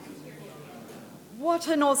What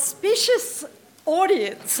an auspicious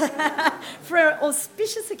audience for an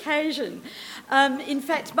auspicious occasion. In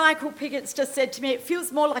fact, Michael Piggott's just said to me, it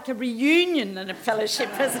feels more like a reunion than a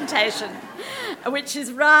fellowship presentation, which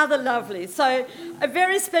is rather lovely. So a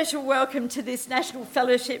very special welcome to this National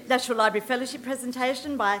Library Fellowship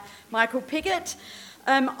presentation by Michael Piggott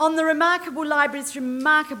on the remarkable library's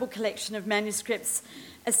remarkable collection of manuscripts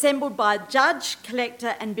assembled by judge,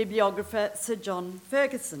 collector and bibliographer Sir John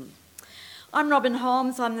Ferguson. I'm Robin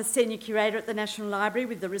Holmes. I'm the Senior Curator at the National Library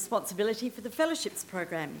with the responsibility for the Fellowships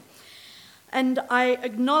Program. And I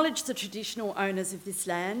acknowledge the traditional owners of this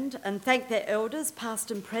land and thank their elders,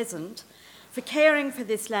 past and present, for caring for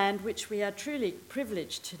this land which we are truly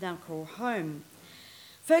privileged to now call home.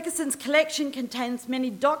 Ferguson's collection contains many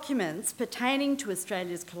documents pertaining to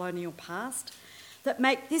Australia's colonial past that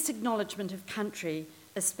make this acknowledgement of country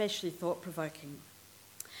especially thought-provoking.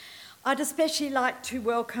 I'd especially like to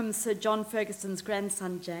welcome Sir John Ferguson's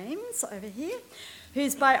grandson, James, over here,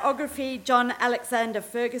 whose biography, John Alexander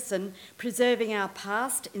Ferguson, Preserving Our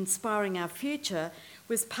Past, Inspiring Our Future,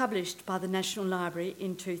 was published by the National Library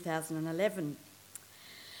in 2011.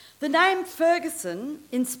 The name Ferguson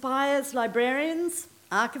inspires librarians,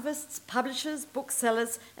 archivists, publishers,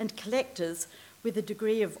 booksellers, and collectors with a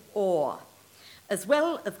degree of awe, as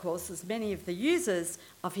well, of course, as many of the users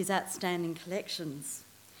of his outstanding collections.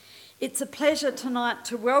 It's a pleasure tonight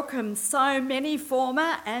to welcome so many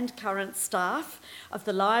former and current staff of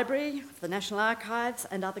the Library, the National Archives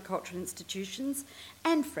and other cultural institutions,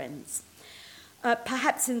 and friends,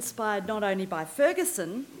 perhaps inspired not only by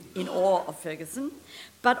Ferguson, in awe of Ferguson,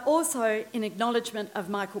 but also in acknowledgement of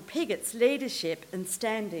Michael Piggott's leadership and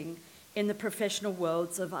standing in the professional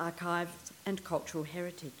worlds of archives and cultural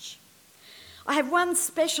heritage. I have one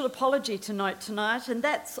special apology to note tonight, and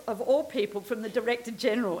that's, of all people, from the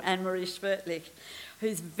Director-General, Anne-Marie Schwertlich,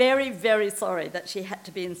 who's very, very sorry that she had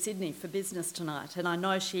to be in Sydney for business tonight, and I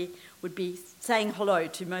know she would be saying hello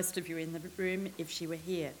to most of you in the room if she were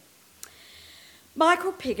here.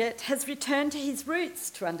 Michael Piggott has returned to his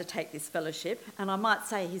roots to undertake this fellowship, and I might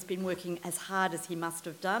say he's been working as hard as he must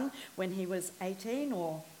have done when he was 18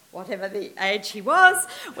 or whatever the age he was,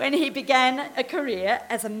 when he began a career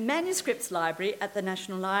as a manuscripts library at the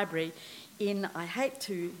National Library in, I hate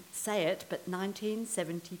to say it, but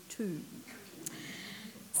 1972.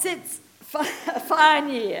 Since, a fine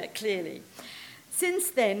year, clearly. Since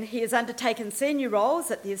then, he has undertaken senior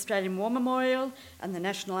roles at the Australian War Memorial and the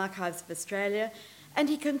National Archives of Australia, and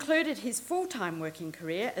he concluded his full-time working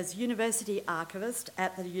career as University Archivist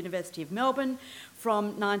at the University of Melbourne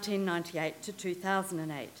from 1998 to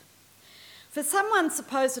 2008. For someone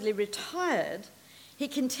supposedly retired, he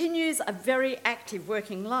continues a very active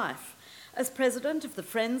working life as President of the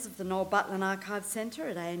Friends of the Noel Butlin Archives Centre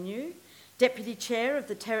at ANU, Deputy Chair of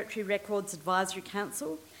the Territory Records Advisory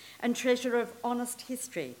Council and Treasurer of Honest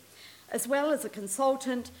History, as well as a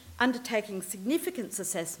consultant undertaking significant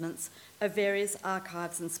assessments of various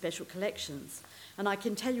archives and special collections. And I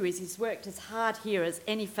can tell you he's worked as hard here as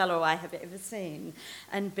any fellow I have ever seen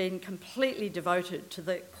and been completely devoted to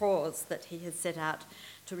the cause that he has set out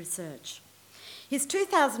to research. His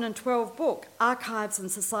 2012 book, Archives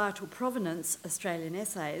and Societal Provenance, Australian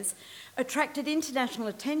Essays, attracted international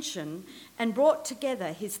attention and brought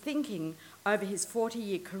together his thinking over his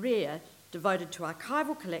 40-year career devoted to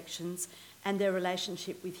archival collections and their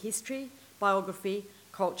relationship with history, biography,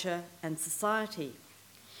 culture and society.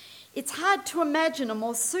 It's hard to imagine a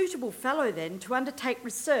more suitable fellow then to undertake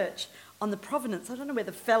research on the provenance. I don't know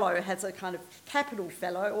whether fellow has a kind of capital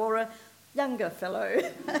fellow or a younger fellow,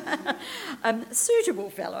 suitable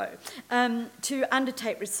fellow, to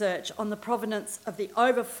undertake research on the provenance of the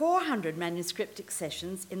over 400 manuscript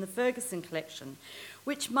accessions in the Ferguson collection,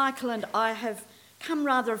 which Michael and I have come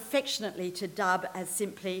rather affectionately to dub as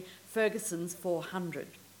simply Ferguson's 400.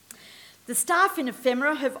 The staff in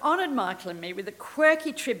Ephemera have honoured Michael and me with a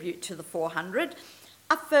quirky tribute to the 400,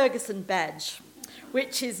 a Ferguson badge,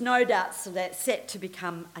 which is no doubt set to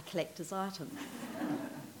become a collector's item.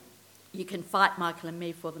 You can fight Michael and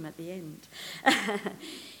me for them at the end.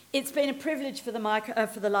 It's been a privilege for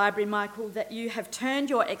the library, Michael, that you have turned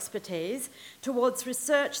your expertise towards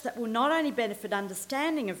research that will not only benefit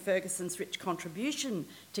understanding of Ferguson's rich contribution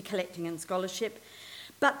to collecting and scholarship,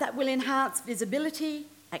 but that will enhance visibility,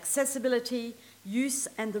 accessibility, use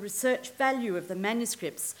and the research value of the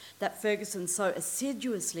manuscripts that Ferguson so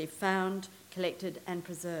assiduously found, collected and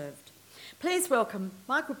preserved. Please welcome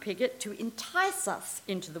Michael Piggott to entice us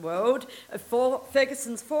into the world of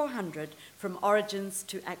Ferguson's 400 from origins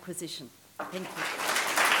to acquisition. Thank you.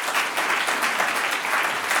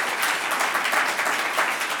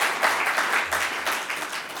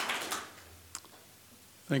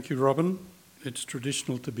 Thank you, Robin. It's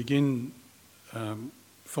traditional to begin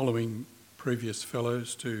following previous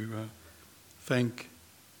fellows to thank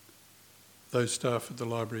those staff at the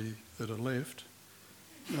library that are left.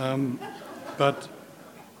 But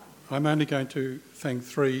I'm only going to thank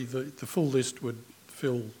three. The full list would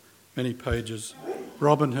fill many pages.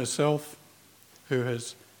 Robin herself, who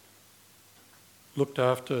has looked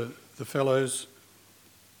after the fellows.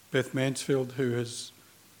 Beth Mansfield, who has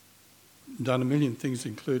done a million things,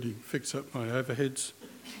 including fix up my overheads.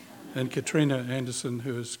 And Katrina Anderson,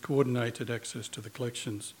 who has coordinated access to the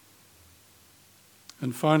collections.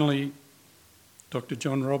 And finally, Dr.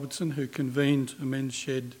 John Robertson, who convened a men's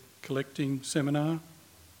shed collecting seminar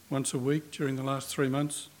once a week during the last 3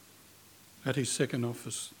 months at his second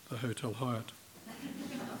office, the Hotel Hyatt.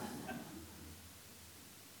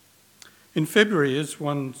 In February, as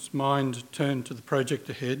one's mind turned to the project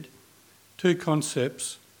ahead, two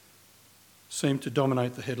concepts seemed to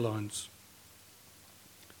dominate the headlines.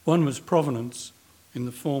 One was provenance in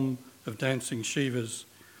the form of dancing Shivas,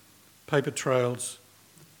 paper trails,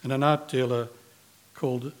 and an art dealer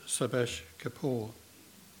called Subhash Kapoor.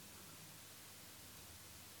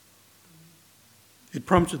 It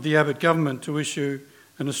prompted the Abbott government to issue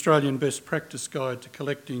an Australian best practice guide to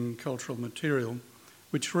collecting cultural material,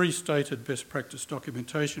 which restated best practice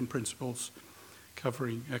documentation principles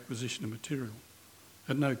covering acquisition of material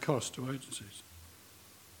at no cost to agencies.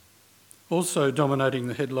 Also dominating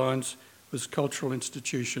the headlines was cultural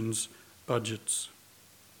institutions' budgets.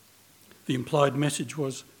 The implied message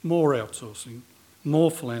was more outsourcing, more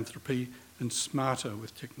philanthropy, and smarter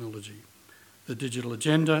with technology. The digital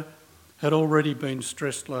agenda had already been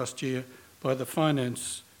stressed last year by the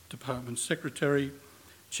Finance Department Secretary,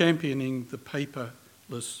 championing the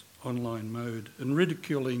paperless online mode and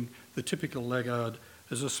ridiculing the typical laggard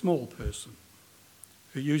as a small person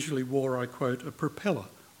who usually wore, I quote, a propeller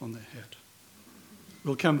on their hat.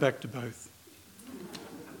 We'll come back to both.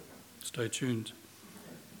 Stay tuned.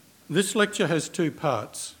 This lecture has two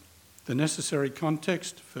parts: the necessary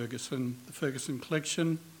context, the Ferguson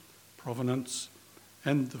collection, provenance,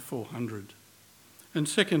 and the 400. And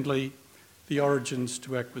secondly, the origins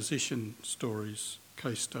to acquisition stories,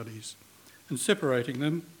 case studies, and separating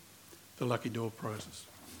them, the Lucky Door prizes.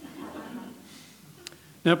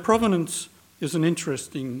 Now, provenance is an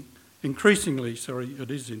interesting,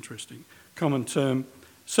 common term,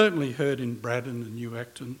 certainly heard in Braddon and New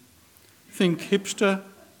Acton. Think hipster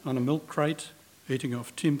on a milk crate, eating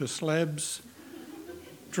off timber slabs,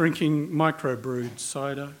 drinking microbrewed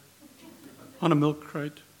cider on a milk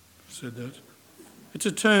crate, said that. It's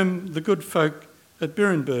a term the good folk at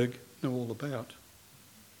Birrenberg know all about.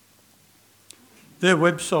 Their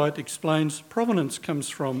website explains provenance comes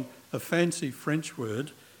from a fancy French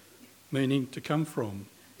word meaning to come from.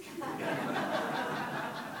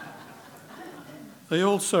 They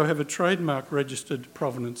also have a trademark registered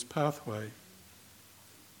provenance pathway.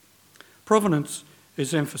 Provenance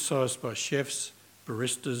is emphasised by chefs,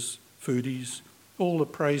 baristas, foodies, all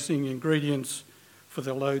appraising ingredients for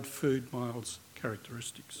their low food miles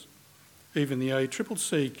characteristics. Even the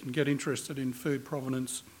ACCC can get interested in food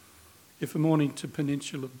provenance if a Mornington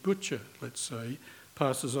Peninsula butcher, let's say,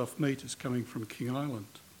 passes off meat as coming from King Island.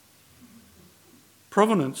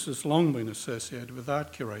 Provenance has long been associated with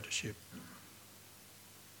art curatorship.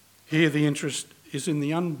 Here the interest is in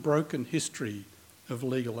the unbroken history of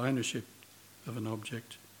legal ownership of an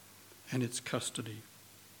object and its custody.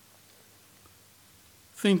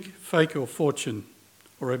 Think Fake or Fortune,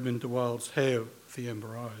 or Edmund de Wilde's Hair with the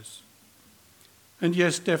Amber Eyes. And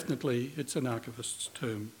yes, definitely, it's an archivist's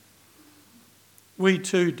term. We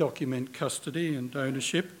too document custody and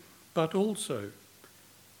ownership, but also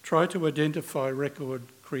try to identify record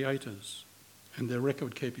creators and their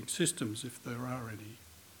record-keeping systems, if there are any,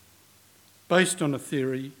 based on a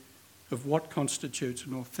theory of what constitutes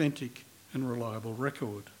an authentic and reliable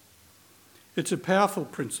record. It's a powerful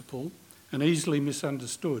principle and easily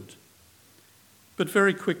misunderstood. But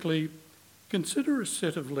very quickly, consider a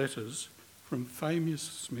set of letters from Famous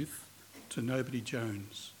Smith to Nobody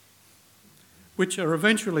Jones, which are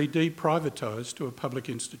eventually deprivatised to a public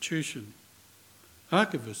institution.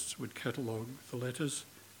 Archivists would catalogue the letters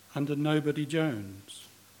under Nobody Jones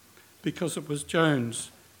because it was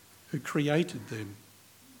Jones who created them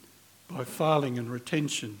by filing and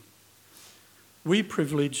retention. We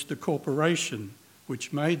privilege the corporation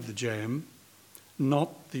which made the jam,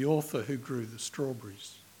 not the author who grew the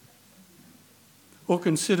strawberries. Or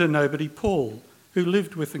consider Nobody Paul, who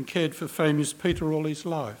lived with and cared for famous Peter all his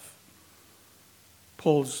life.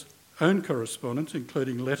 Paul's own correspondence,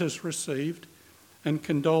 including letters received and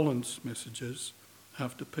condolence messages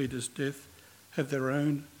after Peter's death, have their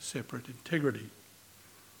own separate integrity,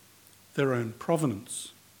 their own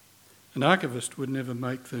provenance. An archivist would never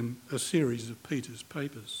make them a series of Peter's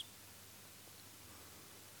papers.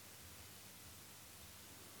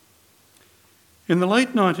 In the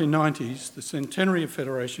late 1990s, the Centenary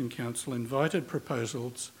Federation Council invited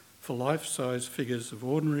proposals for life-size figures of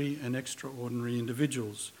ordinary and extraordinary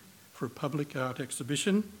individuals for a public art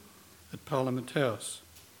exhibition at Parliament House.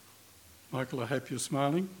 Michael, I hope you're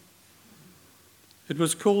smiling. It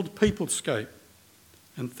was called Peoplescape,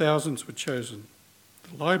 and thousands were chosen.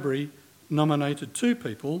 The library nominated 2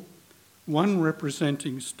 people, one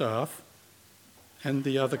representing staff and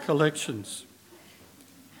the other collections.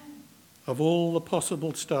 Of all the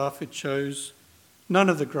possible staff, it chose none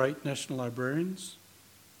of the great national librarians,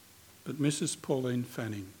 but Mrs. Pauline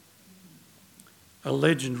Fanning, a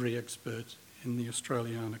legendary expert in the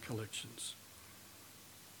Australiana collections.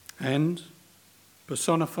 And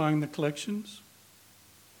personifying the collections,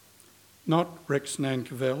 not Rex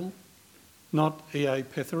Nancavell, not E.A.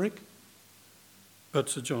 Petherick, but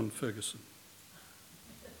Sir John Ferguson.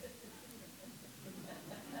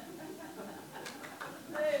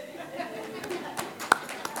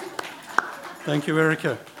 Thank you,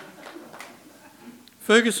 Erica.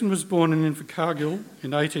 Ferguson was born in Invercargill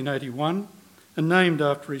in 1881 and named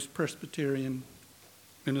after his Presbyterian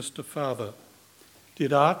minister father.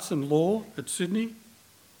 Did arts and law at Sydney,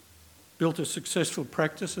 built a successful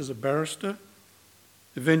practice as a barrister,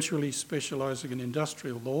 eventually specialising in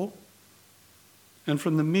industrial law, and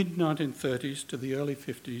from the mid-1930s to the early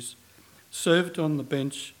 50s served on the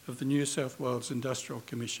bench of the New South Wales Industrial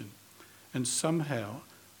Commission and somehow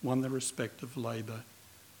won the respect of Labor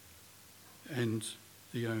and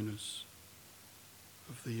the owners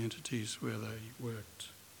of the entities where they worked.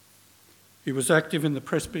 He was active in the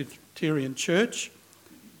Presbyterian Church,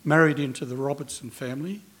 married into the Robertson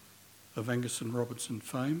family of Angus and Robertson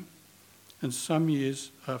fame, and some years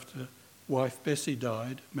after wife Bessie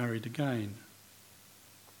died, married again.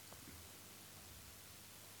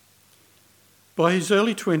 By his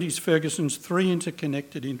early 20s, Ferguson's 3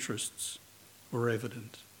 interconnected interests were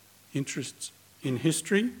evident. Interests in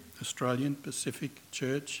history, Australian Pacific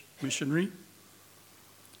Church missionary,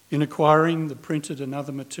 in acquiring the printed and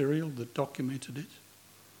other material that documented it,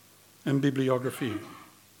 and bibliography.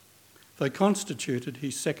 They constituted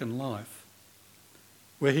his second life,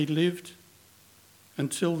 where he lived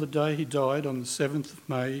until the day he died on the 7th of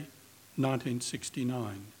May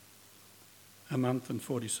 1969, a month and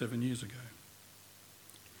 47 years ago.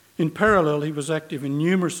 In parallel, he was active in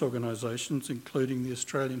numerous organisations, including the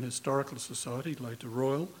Australian Historical Society, later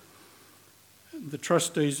Royal, the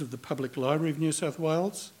trustees of the Public Library of New South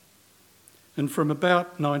Wales, and from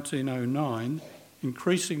about 1909,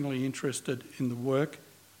 increasingly interested in the work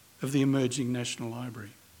of the emerging National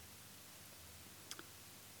Library.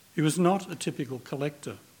 He was not a typical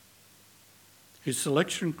collector. His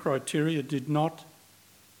selection criteria did not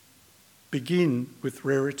begin with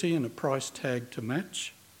rarity and a price tag to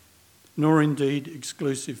match, nor indeed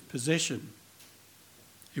exclusive possession.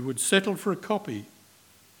 He would settle for a copy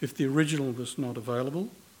if the original was not available,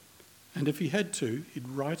 and if he had to, he'd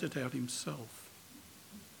write it out himself.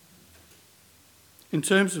 In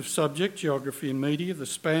terms of subject, geography and media, the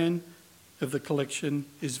span of the collection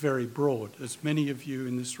is very broad, as many of you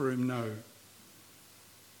in this room know.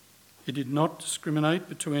 He did not discriminate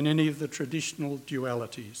between any of the traditional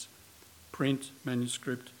dualities, print,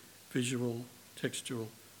 manuscript, visual, textual,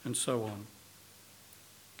 and so on.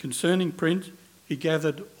 Concerning print, he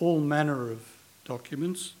gathered all manner of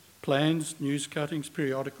documents, plans, news cuttings,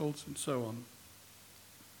 periodicals, and so on.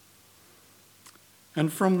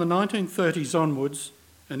 And from the 1930s onwards,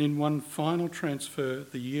 and in one final transfer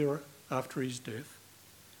the year after his death,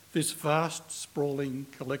 this vast, sprawling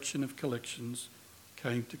collection of collections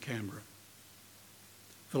came to Canberra.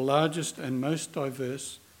 The largest and most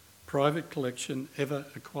diverse private collection ever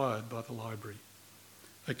acquired by the library.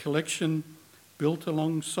 A collection built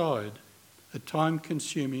alongside a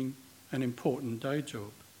time-consuming and important day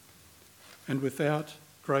job, and without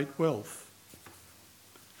great wealth.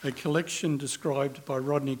 A collection described by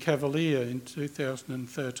Rodney Cavalier in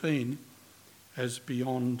 2013 as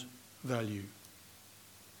beyond value.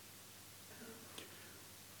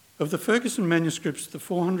 Of the Ferguson manuscripts, the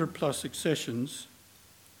 400 plus accessions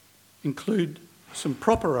include some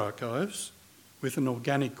proper archives with an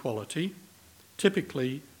organic quality,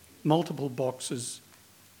 typically multiple boxes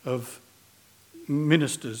of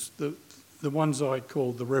ministers, the ones I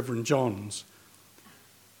call the Reverend Johns.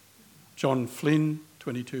 John Flynn,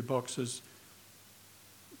 22 boxes,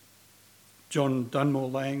 John Dunmore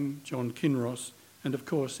Lang, John Kinross, and of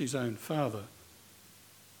course his own father.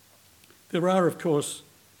 There are, of course,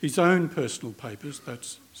 his own personal papers,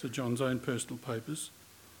 that's Sir John's own personal papers,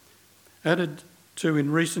 added to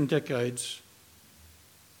in recent decades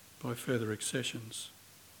by further accessions.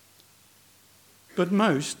 But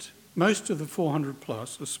most of the 400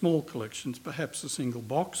 plus are small collections, perhaps a single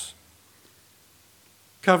box,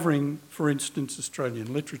 covering, for instance,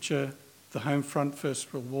 Australian literature, the Home Front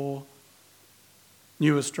First World War,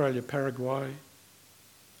 New Australia Paraguay,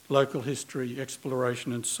 local history,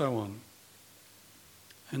 exploration and so on.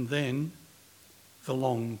 And then the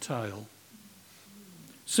long tail.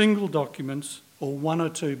 Single documents or one or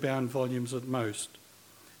two bound volumes at most,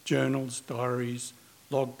 journals, diaries,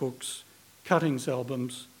 logbooks, cuttings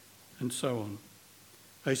albums and so on.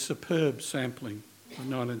 A superb sampling of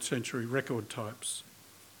 19th century record types.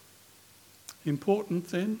 Important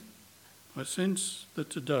then, I sense that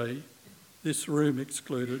today, this room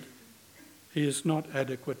excluded, he is not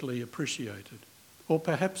adequately appreciated. Or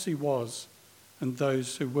perhaps he was, and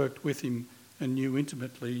those who worked with him and knew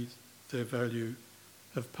intimately their value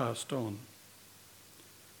have passed on.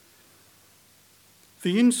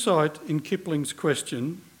 The insight in Kipling's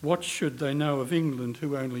question, what should they know of England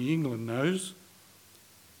who only England knows,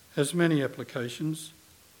 has many applications,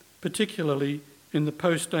 particularly in the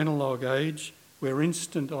post-analogue age where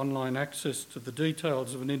instant online access to the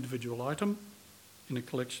details of an individual item in a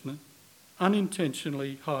collection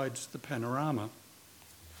unintentionally hides the panorama.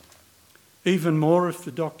 Even more if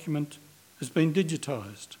the document has been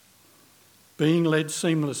digitised, being led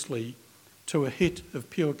seamlessly to a hit of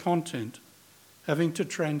pure content, having to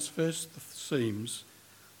transverse the seams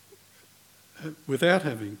without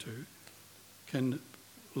having to, can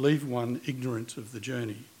leave one ignorant of the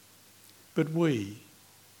journey. But we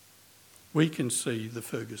can see the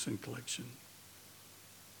Ferguson collection.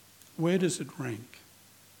 Where does it rank?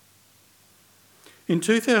 In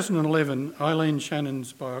 2011, Eileen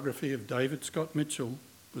Shannon's biography of David Scott Mitchell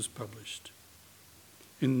was published.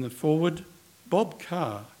 In the foreword, Bob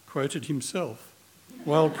Carr quoted himself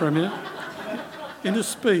while Premier in a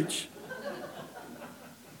speech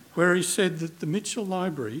where he said that the Mitchell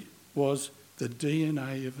Library was the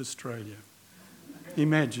DNA of Australia.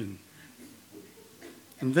 Imagine.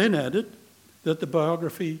 And then added that the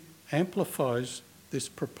biography amplifies this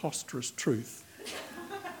preposterous truth.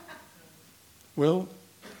 Well,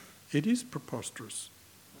 it is preposterous.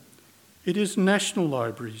 It is national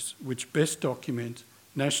libraries which best document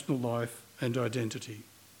national life and identity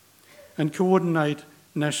and coordinate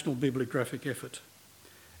national bibliographic effort.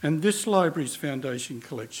 And this library's foundation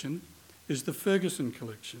collection is the Ferguson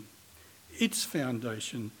collection. Its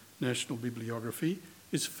foundation national bibliography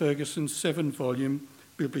is Ferguson's 7-volume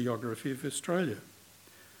Bibliography of Australia.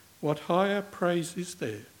 What higher praise is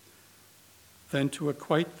there than to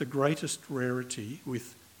equate the greatest rarity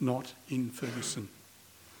with not in Ferguson?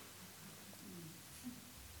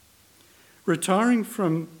 Retiring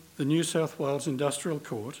from the New South Wales Industrial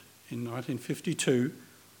Court in 1952,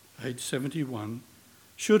 aged 71,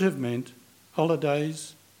 should have meant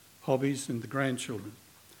holidays, hobbies and the grandchildren.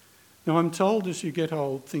 Now I'm told as you get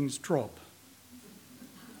old, things drop.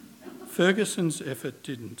 Ferguson's effort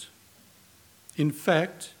didn't. In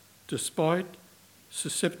fact, despite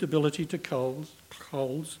susceptibility to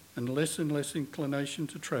colds and less inclination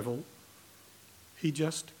to travel, he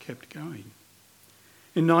just kept going.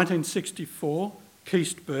 In 1964,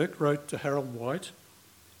 Keast Burke wrote to Harold White,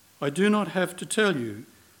 "I do not have to tell you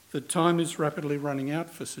that time is rapidly running out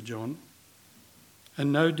for Sir John,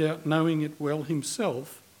 and no doubt knowing it well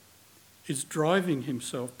himself, is driving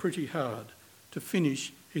himself pretty hard to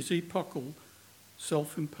finish his epochal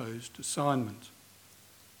self-imposed assignment."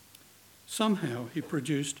 Somehow he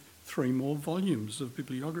produced 3 more volumes of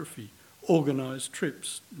bibliography, organised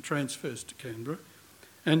trips and transfers to Canberra,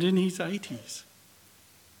 and in his 80s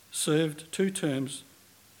served 2 terms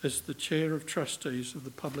as the Chair of Trustees of the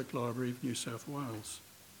Public Library of New South Wales.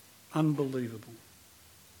 Unbelievable.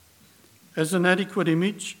 As an adequate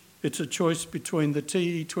image, it's a choice between the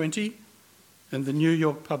TE20 and the New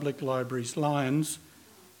York Public Library's Lions,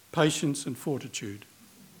 Patience and Fortitude.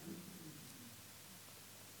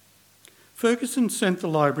 Ferguson sent the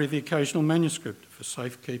library the occasional manuscript for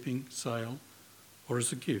safekeeping, sale, or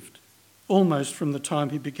as a gift, almost from the time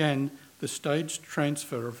he began the staged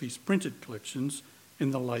transfer of his printed collections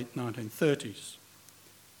in the late 1930s.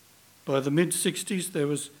 By the mid-60s, there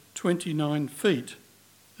was 29 feet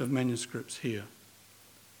of manuscripts here.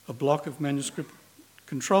 A block of manuscript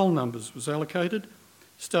control numbers was allocated,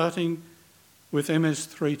 starting with MS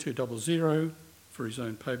 3200 for his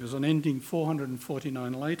own papers and ending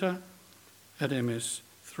 449 later at MS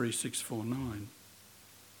 3649.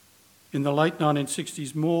 In the late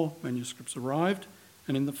 1960s, more manuscripts arrived,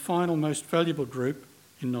 and in the final most valuable group,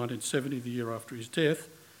 in 1970, the year after his death,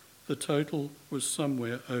 the total was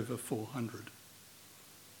somewhere over 400.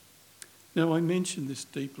 Now, I mention this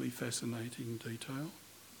deeply fascinating detail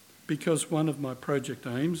because one of my project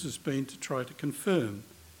aims has been to try to confirm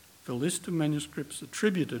the list of manuscripts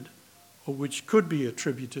attributed, or which could be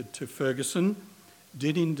attributed to Ferguson,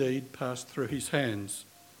 did indeed pass through his hands.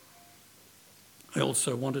 I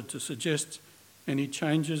also wanted to suggest any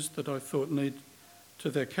changes that I thought need to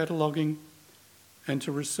their cataloguing and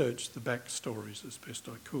to research the backstories as best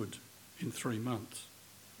I could in 3 months.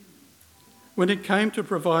 When it came to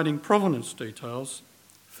providing provenance details,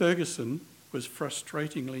 Ferguson was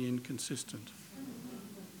frustratingly inconsistent.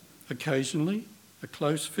 Occasionally, a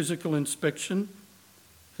close physical inspection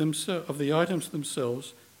of the items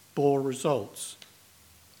themselves bore results.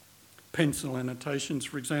 Pencil annotations,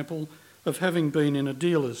 for example, of having been in a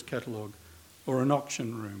dealer's catalogue or an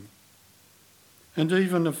auction room, and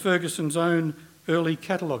even of Ferguson's own early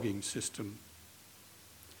cataloguing system.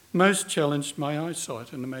 Most challenged my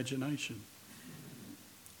eyesight and imagination.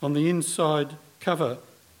 On the inside cover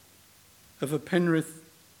of a Penrith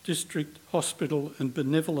District Hospital and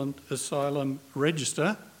Benevolent Asylum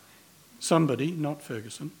register, somebody, not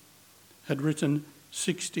Ferguson, had written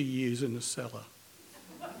 60 years in the cellar.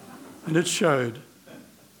 And it showed.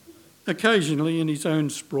 Occasionally, in his own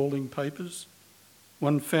sprawling papers,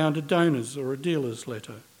 one found a donor's or a dealer's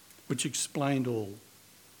letter, which explained all.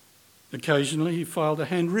 Occasionally, he filed a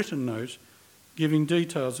handwritten note giving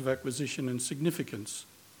details of acquisition and significance,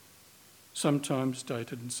 sometimes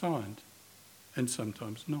dated and signed, and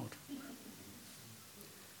sometimes not.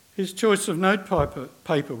 His choice of note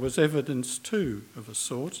paper was evidence too, of a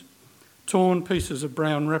sort. Torn pieces of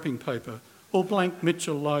brown wrapping paper or blank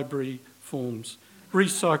Mitchell Library forms,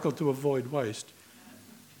 recycled to avoid waste.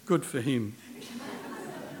 Good for him.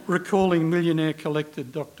 Recalling millionaire collector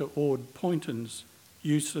Dr. Ord Poynton's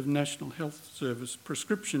use of National Health Service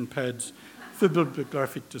prescription pads for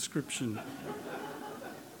bibliographic description.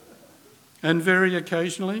 And very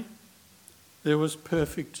occasionally, there was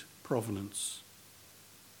perfect provenance.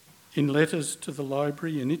 In letters to the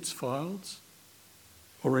library in its files,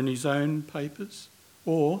 or in his own papers,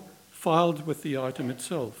 or filed with the item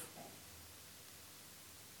itself.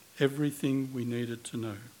 Everything we needed to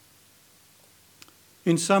know.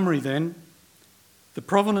 In summary then, the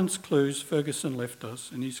provenance clues Ferguson left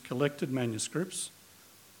us in his collected manuscripts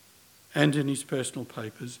and in his personal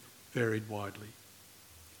papers varied widely.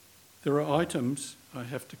 There are items, I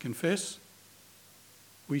have to confess,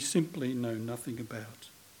 we simply know nothing about.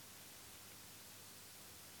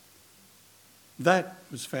 That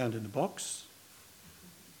was found in a box,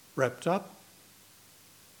 wrapped up.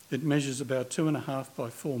 It measures about 2.5 by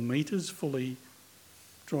 4 metres, fully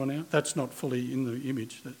drawn out. That's not fully in the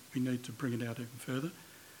image, that we need to bring it out even further.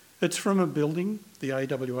 It's from a building, the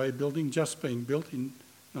AWA building, just being built in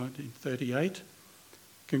 1938,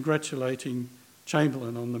 congratulating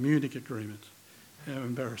Chamberlain on the Munich Agreement. How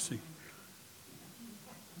embarrassing.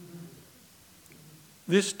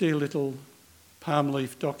 This dear little palm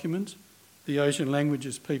leaf document, the Asian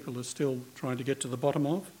languages people are still trying to get to the bottom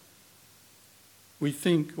of. We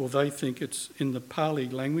think, or they think, it's in the Pali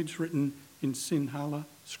language written in Sinhala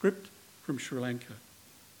script from Sri Lanka,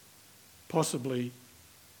 possibly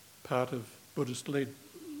part of Buddhist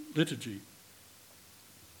liturgy.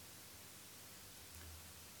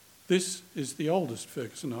 This is the oldest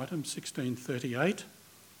Ferguson item, 1638,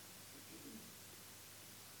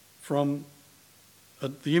 from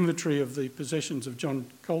the inventory of the possessions of John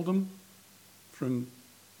Coldham from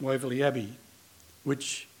Waverley Abbey,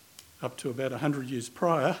 which up to about 100 years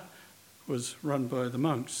prior was run by the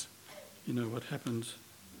monks. You know what happened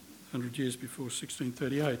 100 years before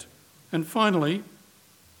 1638. And finally,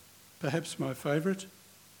 perhaps my favourite,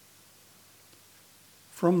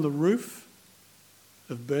 from the roof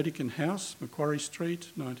of Burdekin House, Macquarie Street,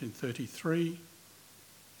 1933,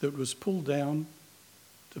 that was pulled down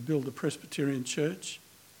to build a Presbyterian church,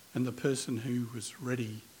 and the person who was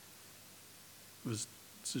ready was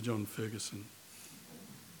Sir John Ferguson.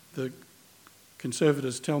 The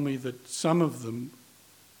conservators tell me that some of them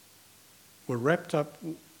were wrapped up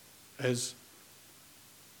as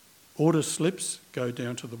order slips, go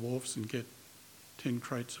down to the wharfs and get 10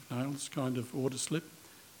 crates of nails kind of order slip,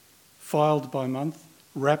 filed by month,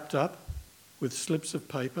 wrapped up with slips of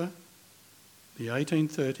paper, the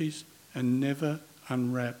 1830s, and never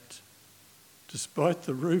unwrapped, despite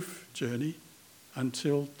the roof journey,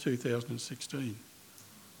 until 2016.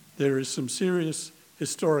 There is some serious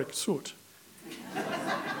historic soot.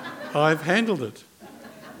 I've handled it,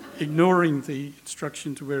 ignoring the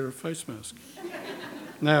instruction to wear a face mask.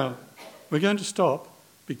 Now, we're going to stop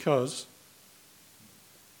because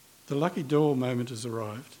the lucky door moment has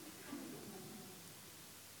arrived.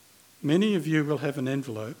 Many of you will have an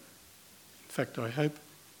envelope. In fact, I hope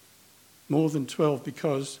more than 12,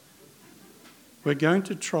 because we're going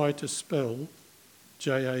to try to spell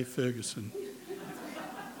J.A. Ferguson.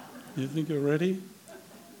 You think you're ready?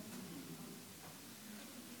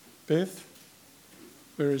 Beth?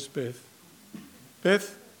 Where is Beth?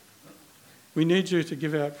 Beth, we need you to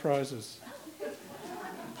give out prizes.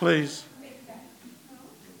 Please.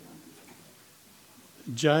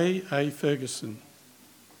 J.A. Ferguson.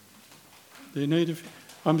 Do you need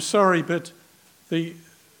I'm sorry, but the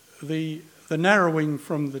narrowing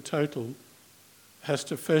from the total has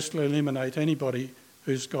to firstly eliminate anybody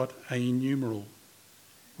who's got a numeral.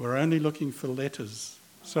 We're only looking for letters.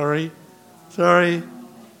 Sorry.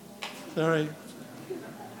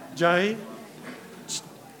 J.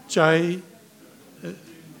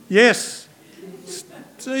 Yes.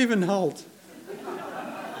 Stephen Holt.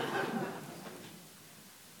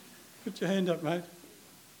 Put your hand up, mate.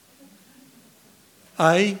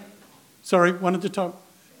 A. Sorry, one at a time.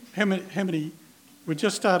 How many? We'll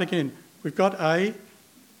just start again. We've got A.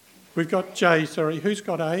 We've got J, sorry. Who's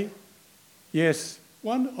got A? Yes.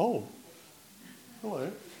 One. Oh.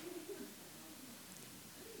 Hello.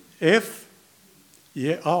 F.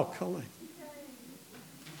 Yeah. Oh, Colleen.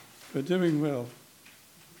 We're doing well.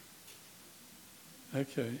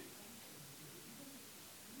 Okay.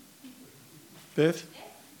 Beth.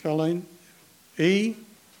 Colleen. E.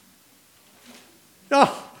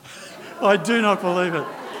 Oh, I do not believe it.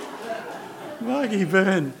 Margie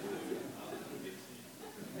Byrne.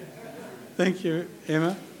 Thank you,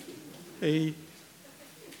 Emma. E.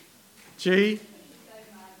 G.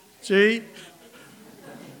 G.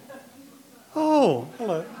 Oh,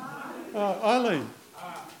 hello. Eileen.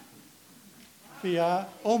 VR.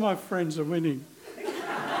 All my friends are winning.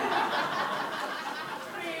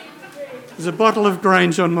 There's a bottle of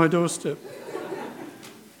Grange on my doorstep.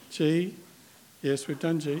 G. Yes, we've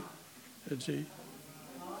done G. G.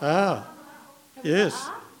 Ah, yes.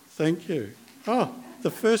 Thank you. Oh, the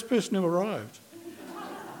first person who arrived.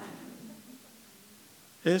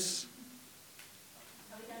 S.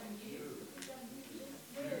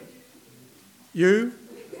 U.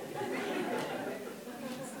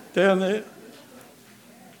 Down there.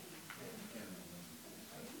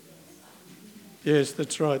 Yes,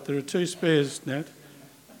 that's right. There are two spares, Nat.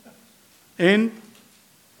 N.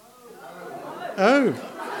 O.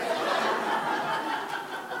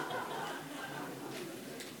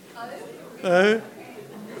 O.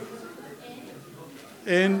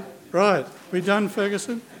 N. Right. We done,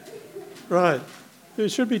 Ferguson? Right. There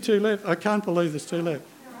should be two left. I can't believe there's two left.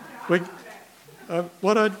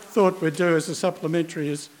 What I thought we'd do as a supplementary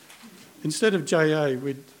is, instead of J.A.,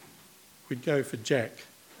 we'd go for Jack.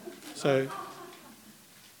 So,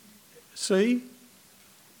 C?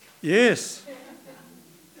 Yes.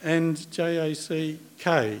 And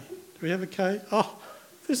J-A-C-K. Do we have a K? Oh,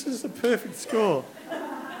 this is the perfect score.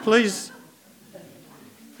 Please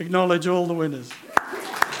acknowledge all the winners.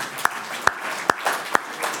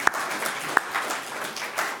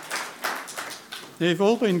 They've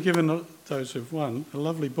all been given, those who've won, a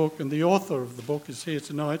lovely book, and the author of the book is here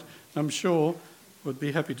tonight. I'm sure would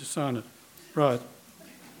be happy to sign it. Right.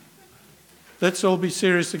 Let's all be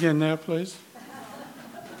serious again now, please.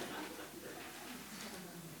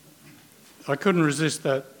 I couldn't resist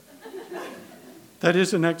that. That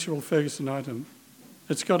is an actual Ferguson item.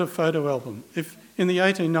 It's got a photo album. If in the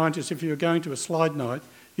 1890s, if you were going to a slide night,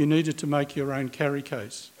 you needed to make your own carry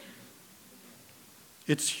case.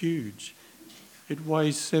 It's huge. It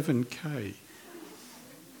weighs 7K.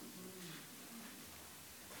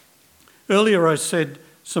 Earlier I said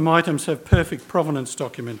some items have perfect provenance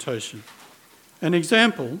documentation. An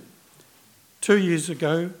example, 2 years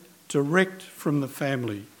ago, direct from the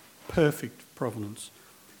family, perfect provenance,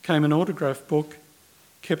 came an autograph book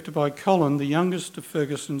kept by Colin, the youngest of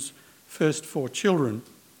Ferguson's first 4 children,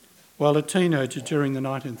 while a teenager during the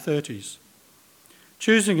 1930s.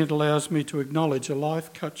 Choosing it allows me to acknowledge a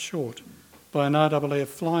life cut short by an RAAF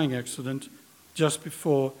flying accident just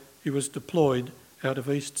before he was deployed out of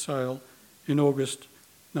East Sale in August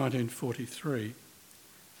 1943,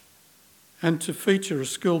 and to feature a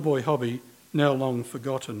schoolboy hobby now long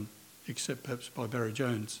forgotten, except perhaps by Barry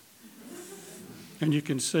Jones. And you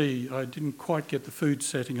can see I didn't quite get the food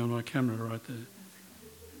setting on my camera right there.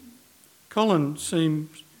 Colin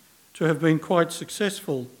seems to have been quite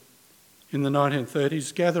successful in the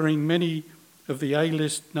 1930s, gathering many of the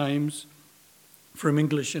A-list names from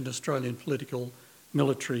English and Australian political,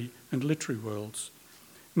 military and literary worlds,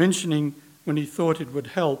 mentioning when he thought it would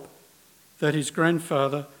help that his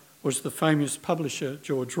grandfather was the famous publisher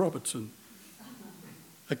George Robertson.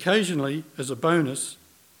 Occasionally, as a bonus,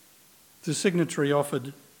 the signatory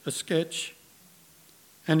offered a sketch,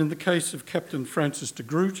 and in the case of Captain Francis de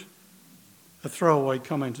Groot, a throwaway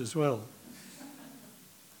comment as well.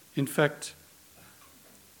 In fact,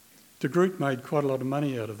 de Groot made quite a lot of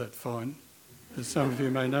money out of that fine, as some of you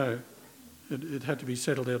may know. It had to be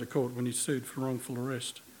settled out of court when he sued for wrongful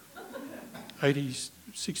arrest.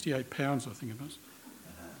 68 pounds, I think it was.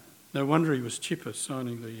 No wonder he was chipper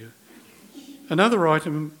signing the... Another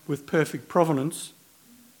item with perfect provenance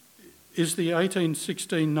is the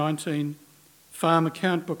 1816-19 farm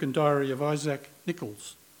account book and diary of Isaac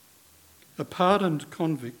Nichols, a pardoned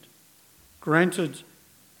convict granted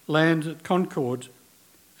land at Concord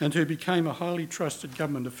and who became a highly trusted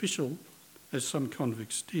government official, as some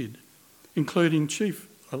convicts did, including Chief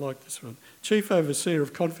Overseer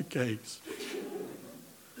of Convict Gangs,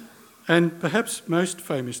 and perhaps most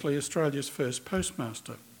famously Australia's first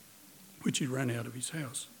postmaster, which he ran out of his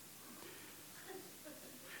house.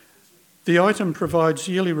 The item provides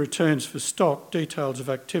yearly returns for stock, details of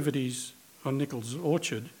activities on Nichols'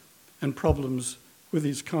 orchard and problems with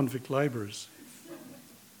his convict labourers.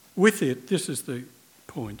 With it, this is the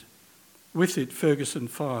point, with it Ferguson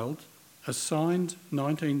filed a signed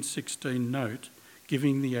 1916 note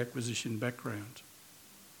giving the acquisition background.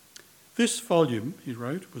 This volume, he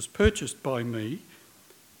wrote, was purchased by me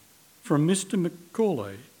from Mr.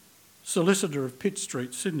 Macaulay, solicitor of Pitt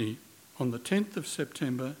Street, Sydney, on the 10th of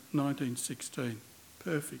September 1916.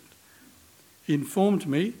 Perfect. He informed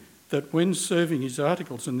me that when serving his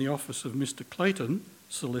articles in the office of Mr. Clayton,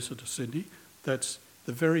 Solicitor, Sydney, that's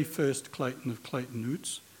the very first Clayton of Clayton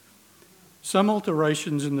Oots, some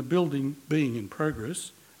alterations in the building being in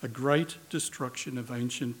progress, a great destruction of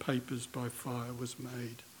ancient papers by fire was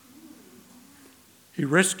made. He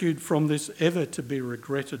rescued from this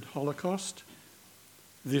ever-to-be-regretted Holocaust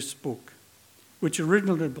this book, which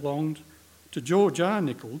originally belonged to George R.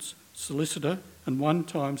 Nichols, solicitor and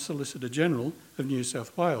one-time Solicitor General of New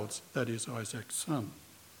South Wales, that is Isaac's son.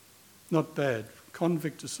 Not bad,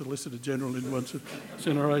 convict to Solicitor General in one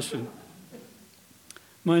generation.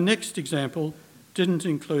 My next example didn't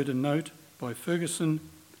include a note by Ferguson,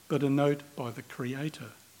 but a note by the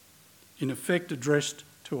Creator, in effect addressed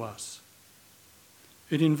to us.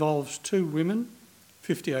 It involves 2 women,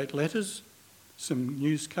 58 letters, some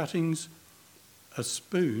news cuttings, a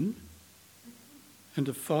spoon, and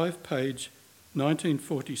a 5-page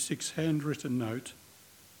 1946 handwritten note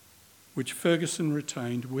which Ferguson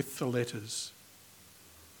retained with the letters.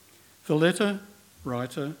 The letter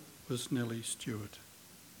writer was Nellie Stewart,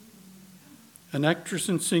 an actress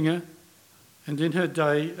and singer, and in her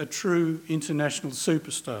day a true international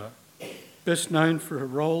superstar, best known for her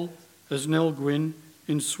role as Nell Gwyn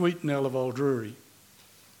in Sweet Nell of Old Drury.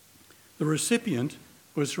 The recipient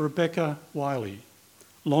was Rebecca Wiley,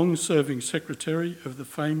 long-serving secretary of the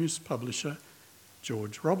famous publisher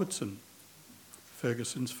George Robertson,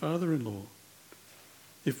 Ferguson's father-in-law.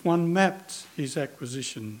 If one mapped his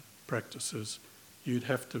acquisition practices, you'd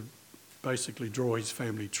have to basically draw his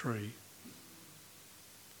family tree.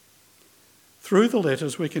 Through the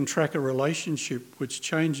letters, we can track a relationship which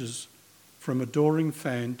changes from adoring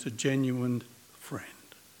fan to genuine friend.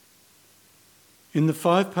 In the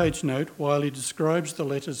 5-page note, Wiley describes the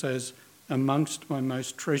letters as amongst my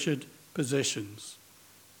most treasured possessions,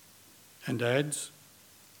 and adds,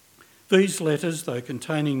 these letters, though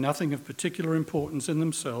containing nothing of particular importance in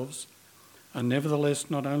themselves, are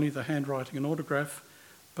nevertheless not only the handwriting and autograph,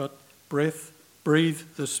 but breathe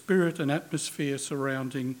the spirit and atmosphere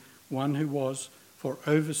surrounding one who was, for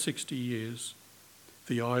over 60 years,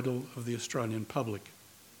 the idol of the Australian public.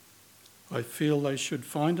 I feel they should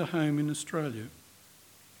find a home in Australia.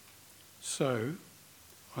 So,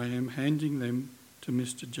 I am handing them to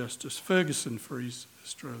Mr. Justice Ferguson for his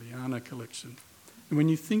Australiana collection. And when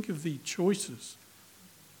you think of the choices,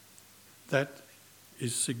 that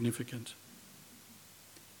is significant.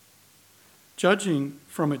 Judging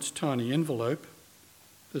from its tiny envelope,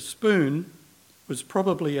 the spoon was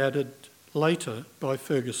probably added later by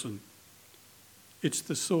Ferguson. It's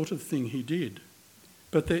the sort of thing he did.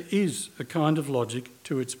 But there is a kind of logic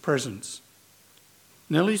to its presence.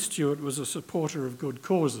 Nellie Stewart was a supporter of good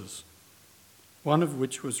causes, one of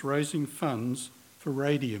which was raising funds for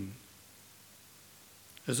radium,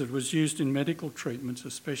 as it was used in medical treatments,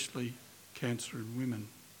 especially cancer in women.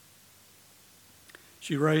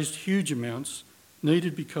 She raised huge amounts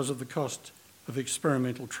needed because of the cost of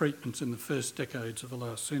experimental treatments in the first decades of the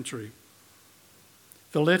last century.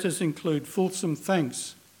 The letters include fulsome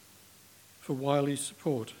thanks for Wiley's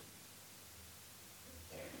support.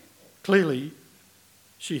 Clearly,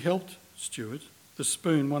 she helped Stuart, the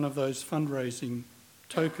spoon, one of those fundraising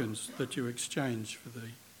tokens that you exchange for the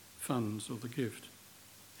funds or the gift.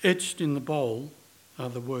 Etched in the bowl are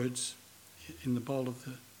the words, in the bowl of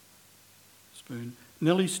the spoon,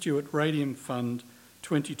 Nellie Stewart Radium Fund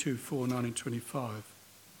 22/4/1925.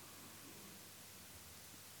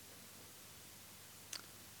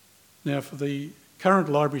 Now for the current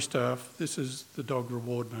library staff, this is the dog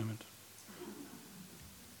reward moment.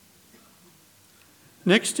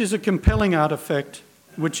 Next is a compelling artefact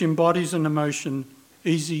which embodies an emotion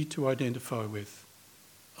easy to identify with,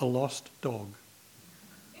 a lost dog.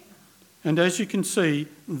 And as you can see,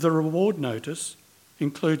 the reward notice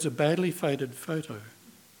includes a badly faded photo.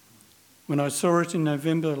 When I saw it in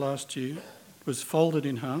November last year, it was folded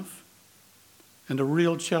in half, and a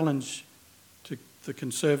real challenge to the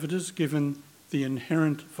conservators given the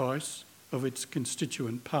inherent vice of its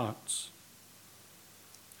constituent parts.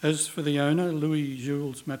 As for the owner,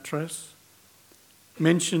 Louis-Jules Matras,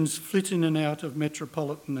 mentions flit in and out of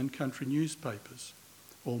metropolitan and country newspapers,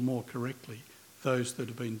 or more correctly, those that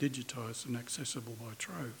have been digitised and accessible by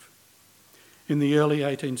Trove. In the early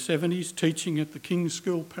 1870s, teaching at the King's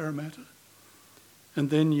School, Parramatta, and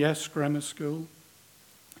then Yass Grammar School.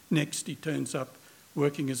 Next, he turns up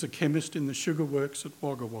working as a chemist in the sugar works at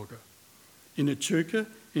Wagga Wagga. In Echuca,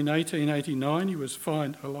 in 1889, he was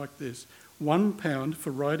fined, I like this, £1 for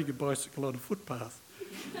riding a bicycle on a footpath.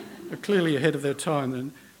 Clearly ahead of their time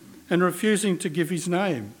then. And refusing to give his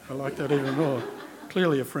name. I like that even more.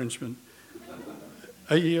 Clearly a Frenchman.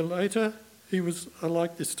 A year later, I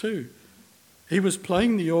like this too. He was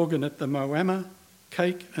playing the organ at the Moama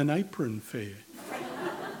Cake and Apron Fair.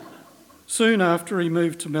 Soon after, he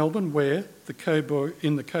moved to Melbourne, where,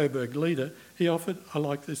 in the Coburg Leader, he offered, I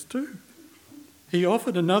like this too, he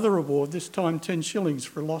offered another award, this time 10 shillings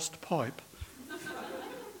for a lost pipe.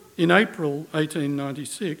 In April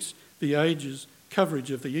 1896, the Age's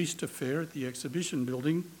coverage of the Easter Fair at the Exhibition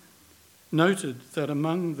Building noted that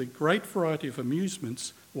among the great variety of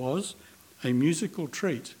amusements was a musical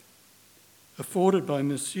treat afforded by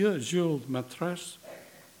Monsieur Jules Matras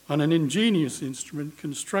on an ingenious instrument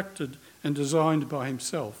constructed and designed by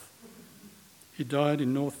himself. He died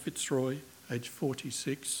in North Fitzroy, aged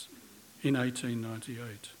 46, in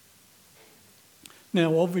 1898.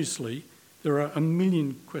 Now, obviously, there are a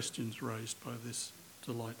million questions raised by this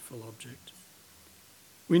delightful object.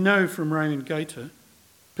 We know from Raymond Gaita,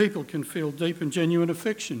 people can feel deep and genuine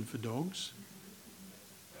affection for dogs.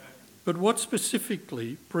 But what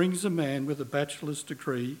specifically brings a man with a bachelor's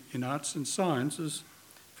degree in arts and sciences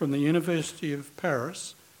from the University of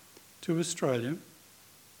Paris to Australia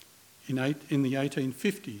in the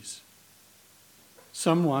 1850s?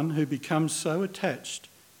 Someone who becomes so attached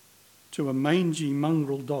to a mangy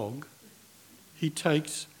mongrel dog, he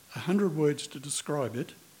takes 100 words to describe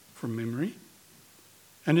it from memory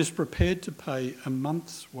and is prepared to pay a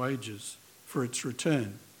month's wages for its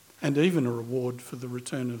return, and even a reward for the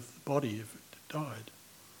return of the body if it died.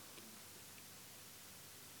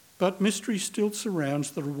 But mystery still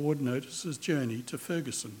surrounds the reward notice's journey to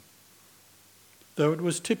Ferguson, though it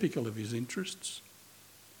was typical of his interests,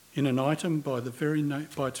 in an item by its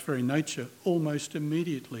very nature almost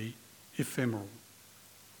immediately ephemeral,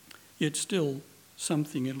 yet still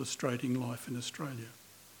something illustrating life in Australia.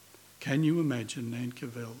 Can you imagine Nan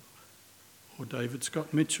Cavell or David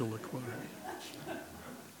Scott Mitchell acquiring?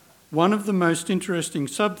 One of the most interesting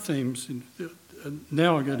sub-themes,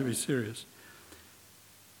 now I'm going to be serious,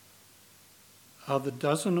 are the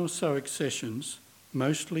dozen or so accessions,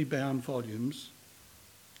 mostly bound volumes,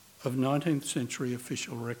 of 19th century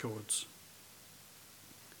official records.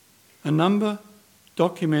 A number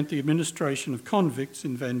document the administration of convicts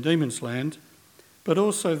in Van Diemen's Land, but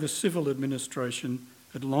also the civil administration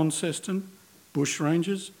at Launceston,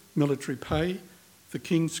 bushrangers, military pay, the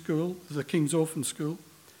King's School, the King's Orphan School,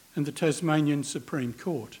 and the Tasmanian Supreme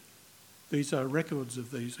Court. These are records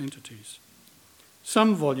of these entities.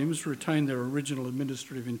 Some volumes retain their original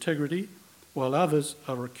administrative integrity, while others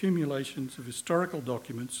are accumulations of historical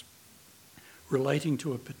documents relating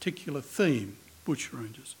to a particular theme,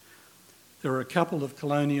 bushrangers. There are a couple of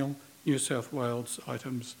colonial New South Wales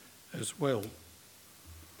items as well.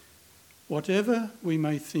 Whatever we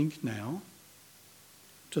may think now,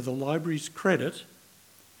 to the library's credit,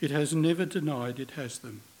 it has never denied it has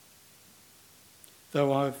them.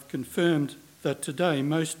 Though I've confirmed that today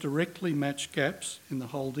most directly match gaps in the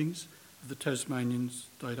holdings of the Tasmanian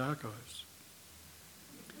State Archives.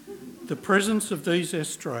 The presence of these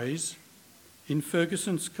estrays in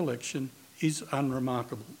Ferguson's collection is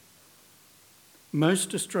unremarkable.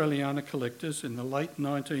 Most Australiana collectors in the late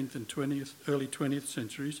 19th and early 20th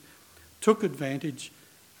centuries took advantage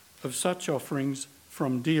of such offerings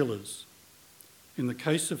from dealers. In the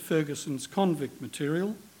case of Ferguson's convict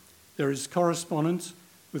material, there is correspondence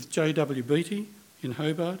with J.W. Beattie in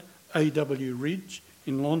Hobart, A.W. Ridge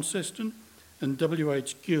in Launceston, and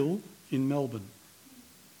W.H. Gill in Melbourne.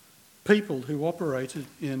 People who operated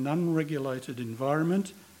in an unregulated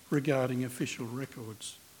environment regarding official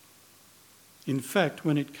records. In fact,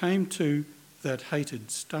 when it came to that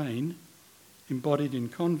hated stain embodied in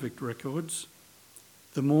convict records,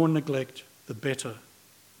 the more neglect, the better.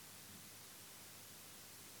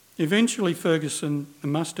 Eventually, Ferguson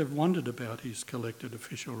must have wondered about his collected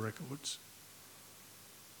official records.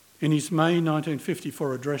 In his May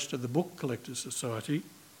 1954 address to the Book Collectors Society,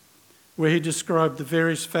 where he described the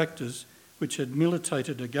various factors which had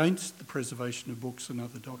militated against the preservation of books and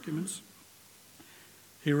other documents,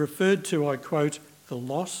 he referred to, I quote, the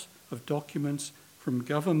loss of documents from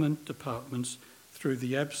government departments through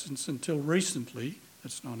the absence until recently,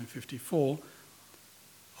 that's 1954,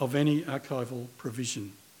 of any archival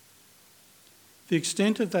provision. The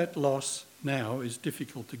extent of that loss now is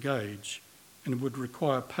difficult to gauge and would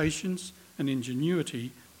require patience and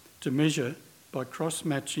ingenuity to measure by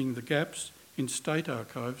cross-matching the gaps in state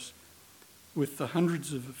archives with the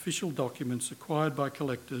hundreds of official documents acquired by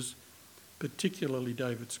collectors, particularly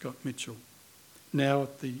David Scott Mitchell, now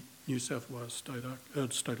at the New South Wales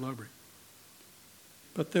State Library.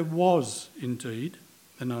 But there was indeed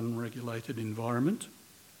an unregulated environment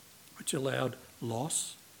which allowed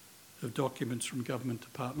loss of documents from government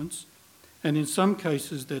departments, and in some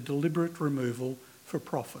cases their deliberate removal for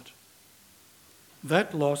profit.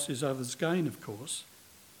 That loss is others' gain, of course,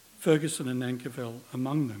 Ferguson and Nankervell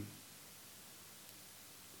among them.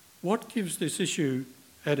 What gives this issue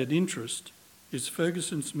added interest is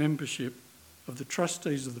Ferguson's membership of the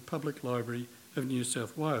Trustees of the Public Library of New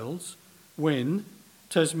South Wales when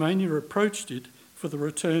Tasmania approached it for the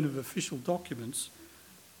return of official documents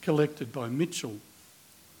collected by Mitchell.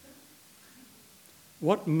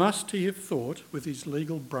 What must he have thought with his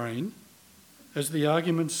legal brain as the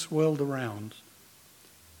argument swirled around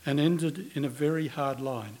and ended in a very hard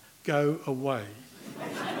line: go away.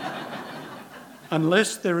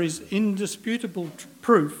 Unless there is indisputable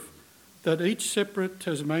proof that each separate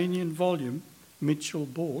Tasmanian volume Mitchell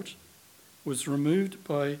bought was removed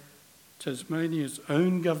by Tasmania's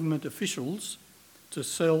own government officials to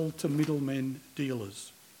sell to middlemen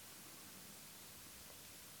dealers.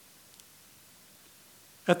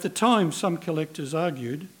 At the time, some collectors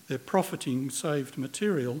argued their profiting saved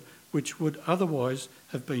material which would otherwise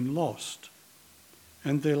have been lost,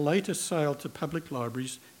 and their later sale to public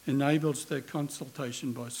libraries enables their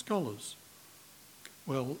consultation by scholars.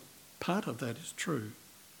 Well, part of that is true.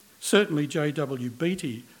 Certainly J.W.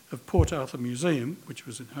 Beattie of Port Arthur Museum, which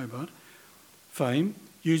was in Hobart, fame,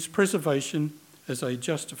 used preservation as a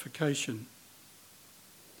justification.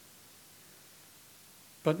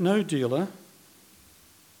 But no dealer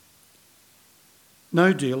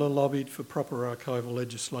lobbied for proper archival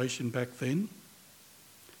legislation back then,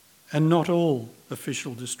 and not all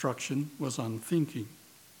official destruction was unthinking.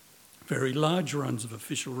 Very large runs of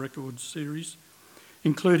official records series,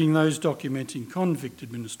 including those documenting convict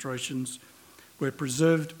administrations, were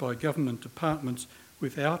preserved by government departments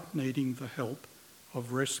without needing the help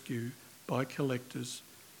of rescue by collectors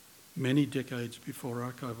many decades before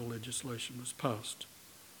archival legislation was passed.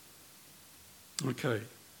 Okay.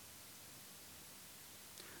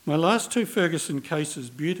 My last two Ferguson cases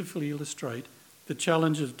beautifully illustrate the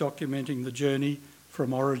challenge of documenting the journey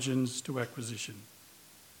from origins to acquisition.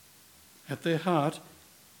 At their heart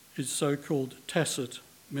is so-called tacit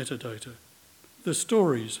metadata, the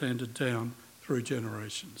stories handed down through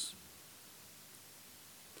generations.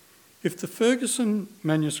 If the Ferguson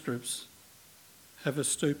manuscripts have a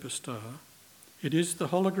superstar, it is the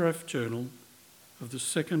holograph journal of the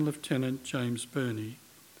Second Lieutenant James Burney,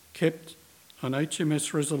 kept on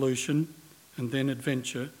HMS Resolution and then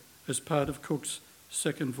Adventure as part of Cook's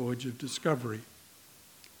second voyage of discovery.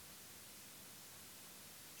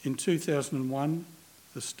 In 2001,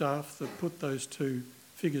 the staff that put those two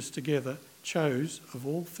figures together chose, of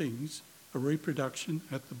all things, a reproduction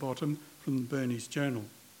at the bottom from Burney's journal.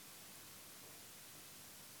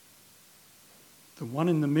 The one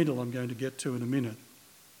in the middle I'm going to get to in a minute.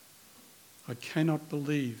 I cannot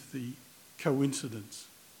believe the coincidence.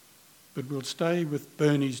 But we'll stay with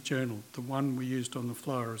Burney's journal, the one we used on the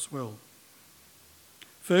flyer as well.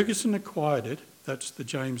 Ferguson acquired it, that's the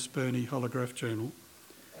James Burney holograph journal,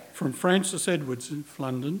 from Francis Edwards in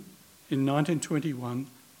London in 1921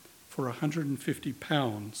 for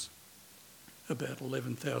 £150, about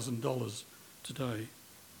 $11,000 today.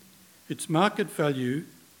 Its market value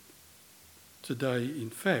today, in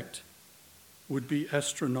fact, would be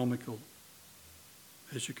astronomical.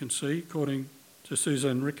 As you can see, according to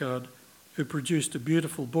Suzanne Rickard, who produced a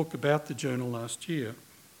beautiful book about the journal last year.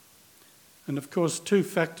 And of course, two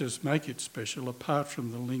factors make it special, apart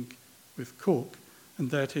from the link with Cook,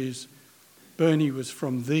 and that is Burney was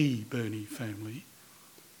from the Burney family,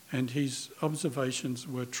 and his observations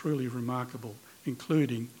were truly remarkable,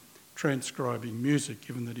 including transcribing music,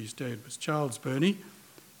 given that his dad was Charles Burney.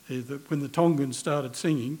 When the Tongans started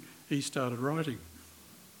singing, he started writing.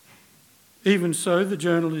 Even so, the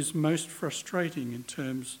journal is most frustrating in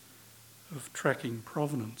terms of tracking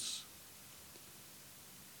provenance.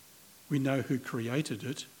 We know who created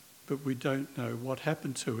it, but we don't know what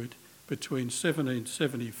happened to it between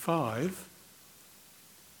 1775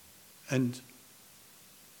 and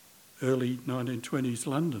early 1920s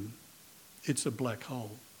London. It's a black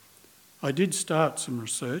hole. I did start some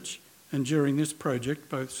research, and during this project,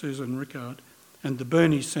 both Susan Rickard and the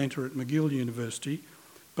Burney Centre at McGill University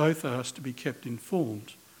both asked to be kept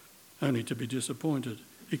informed, only to be disappointed.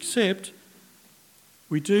 Except,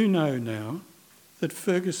 we do know now that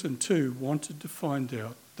Ferguson too wanted to find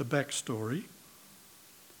out the backstory,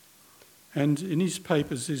 and in his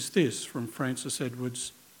papers is this from Francis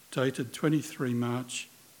Edwards, dated 23 March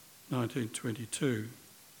 1922.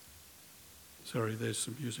 Sorry, there's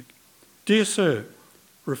some music. Dear Sir,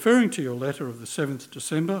 referring to your letter of the 7th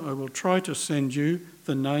December, I will try to send you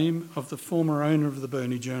the name of the former owner of the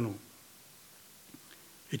Burney Journal.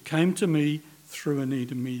 It came to me through an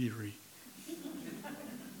intermediary.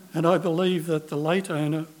 And I believe that the late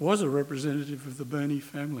owner was a representative of the Burney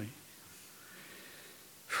family.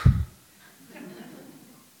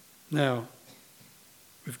 Now,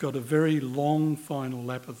 we've got a very long final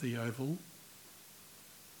lap of the oval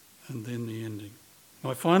and then the ending.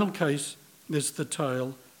 My final case is the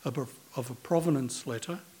tale of a provenance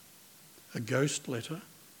letter, a ghost letter,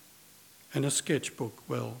 and a sketchbook,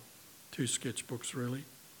 well, two sketchbooks really,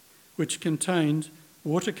 which contained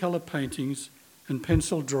watercolour paintings and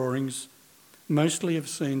pencil drawings, mostly of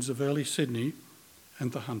scenes of early Sydney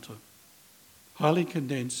and the Hunter. Highly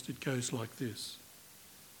condensed, it goes like this.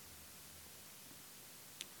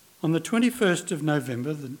 On the 21st of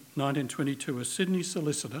November 1922, a Sydney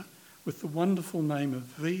solicitor with the wonderful name of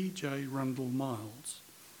V.J. Rundle Miles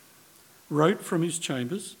wrote from his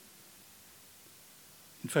chambers.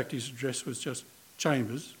 In fact, his address was just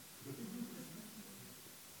Chambers,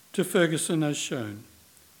 to Ferguson as shown.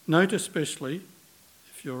 Note especially,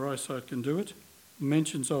 if your eyesight can do it,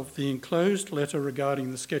 mentions of the enclosed letter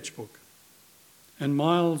regarding the sketchbook. And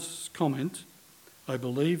Miles' comment, I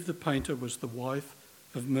believe the painter was the wife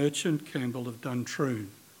of Merchant Campbell of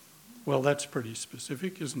Duntroon. Well, that's pretty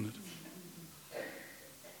specific, isn't it?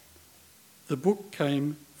 The book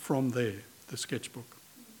came from there, the sketchbook.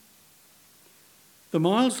 The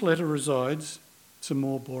Miles letter resides, some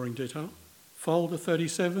more boring detail, folder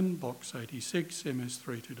 37, box 86,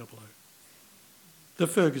 MS3200. The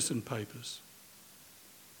Ferguson papers.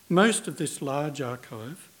 Most of this large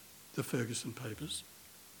archive, the Ferguson papers,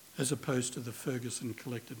 as opposed to the Ferguson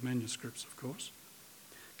collected manuscripts, of course,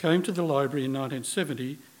 came to the library in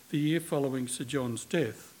 1970, the year following Sir John's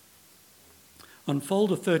death. On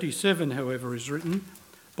folder 37, however, is written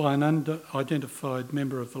by an unidentified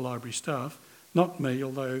member of the library staff, not me,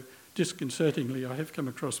 although disconcertingly I have come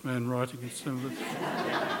across my own writing in some of it.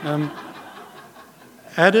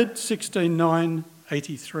 Added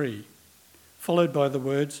 16/9/83, followed by the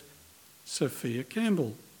words Sophia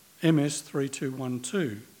Campbell, MS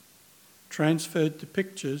 3212, transferred to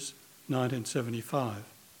Pictures 1975.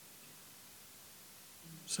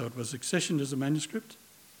 So it was accessioned as a manuscript,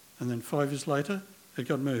 and then 5 years later it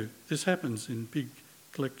got moved. This happens in big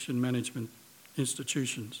collection management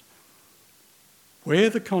institutions. Where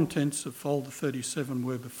the contents of folder 37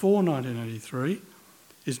 were before 1983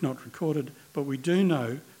 is not recorded, but we do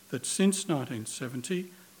know that since 1970,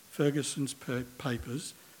 Ferguson's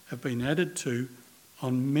papers have been added to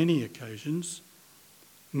on many occasions,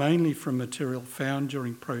 mainly from material found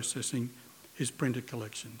during processing his printed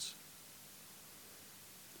collections.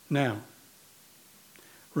 Now,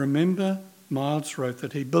 remember Miles wrote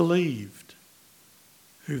that he believed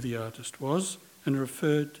who the artist was and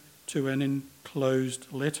referred to an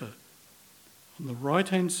enclosed letter. On the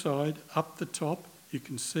right-hand side, up the top, you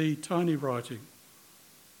can see tiny writing.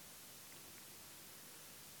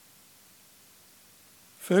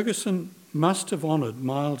 Ferguson must have honoured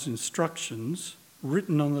Miles' instructions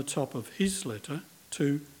written on the top of his letter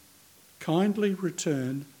to kindly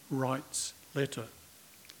return Wright's letter.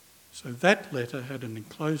 So that letter had an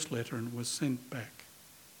enclosed letter and was sent back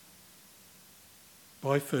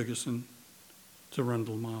by Ferguson to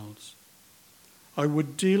Rundle Miles. I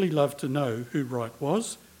would dearly love to know who Wright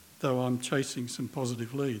was, though I'm chasing some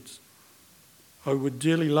positive leads. I would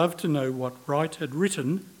dearly love to know what Wright had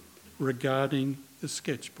written regarding the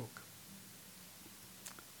sketchbook.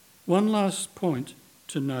 One last point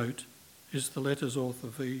to note is the letter's author,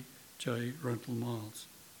 V.J. Rundle-Miles.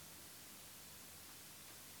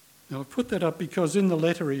 Now, I've put that up because in the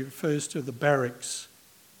letter he refers to the barracks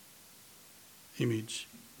image.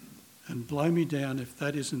 And blow me down if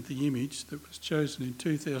that isn't the image that was chosen in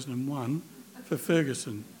 2001 for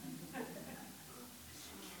Ferguson.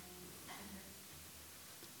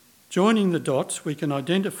 Joining the dots, we can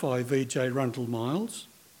identify V.J. Rundle-Miles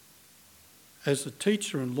as the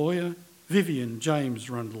teacher and lawyer Vivian James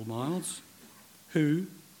Rundle-Miles, who,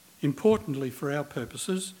 importantly for our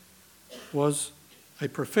purposes, was a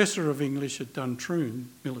professor of English at Duntroon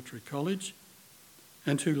Military College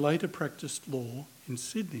and who later practiced law in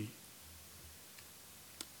Sydney.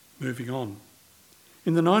 Moving on.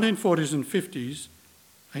 In the 1940s and 50s,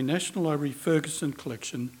 a National Library Ferguson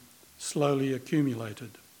collection slowly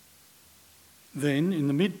accumulated. Then, in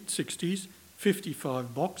the mid-60s,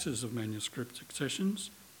 55 boxes of manuscript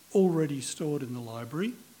successions, already stored in the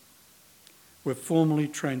library, were formally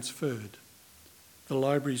transferred. The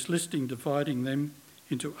library's listing dividing them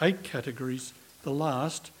into 8 categories. The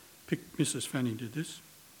last, Mrs. Fanning did this,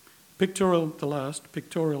 pictorial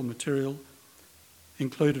material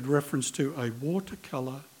included reference to a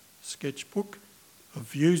watercolour sketchbook of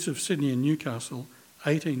views of Sydney and Newcastle,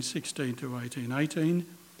 1816 to 1818,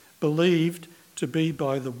 believed to be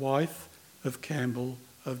by the wife of Campbell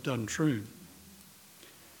of Duntroon.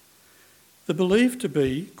 The believed to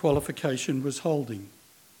be qualification was holding.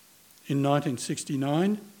 In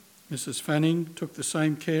 1969, Mrs. Fanning took the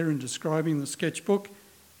same care in describing the sketchbook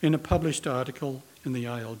in a published article in the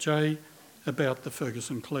ALJ about the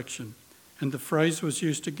Ferguson collection, and the phrase was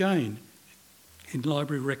used again in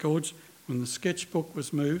library records when the sketchbook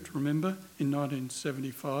was moved, remember, in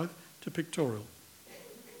 1975 to pictorial.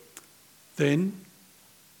 Then,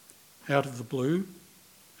 out of the blue,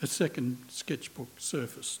 a second sketchbook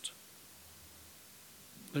surfaced.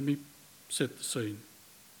 Let me set the scene.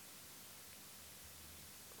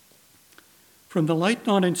 From the late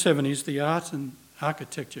 1970s, the art and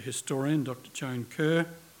architecture historian, Dr. Joan Kerr,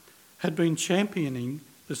 had been championing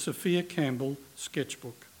the Sophia Campbell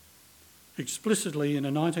sketchbook, explicitly in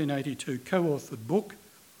a 1982 co-authored book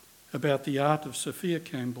about the art of Sophia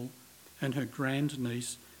Campbell and her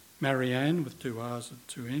grandniece, Marianne, with 2 R's and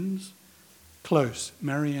 2 N's, Close,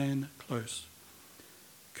 Marianne Close.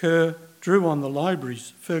 Kerr drew on the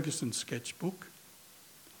library's Ferguson sketchbook,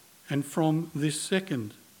 and from this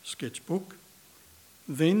second sketchbook,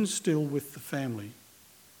 then still with the family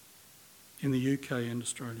in the UK and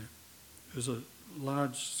Australia. It was a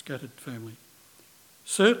large scattered family.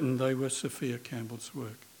 Certain they were Sophia Campbell's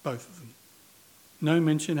work, both of them. No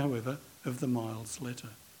mention, however, of the Miles letter.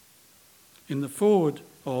 In the forward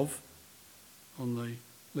of, on the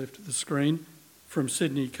left of the screen, From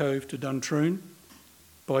Sydney Cove to Duntroon,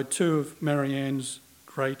 by 2 of Marianne's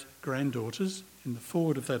great-granddaughters, in the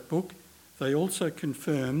forward of that book, they also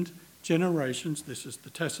confirmed generations, this is the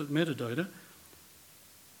tacit metadata,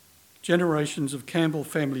 generations of Campbell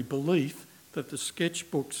family belief that the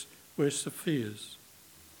sketchbooks were Sophia's.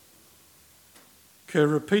 Kerr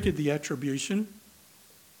repeated the attribution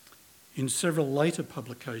in several later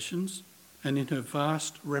publications and in her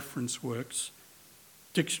vast reference works,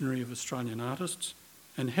 Dictionary of Australian Artists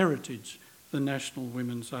and Heritage, the National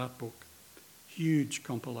Women's Art Book. Huge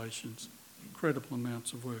compilations, incredible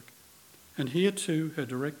amounts of work. And here too her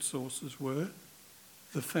direct sources were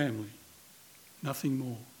the family, nothing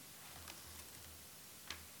more.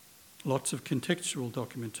 Lots of contextual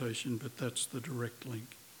documentation, but that's the direct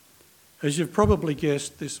link. As you've probably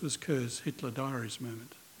guessed, this was Kerr's Hitler Diaries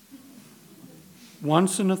moment.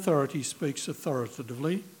 Once an authority speaks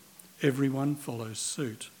authoritatively, everyone follows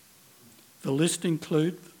suit. The list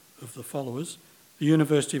includes, of the followers, the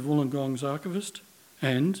University of Wollongong's archivist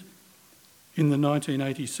and, in the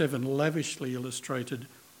 1987 lavishly illustrated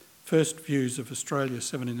First Views of Australia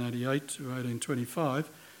 1788 to 1825,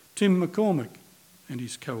 Tim McCormick and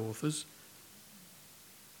his co-authors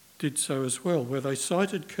did so as well, where they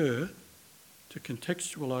cited Kerr to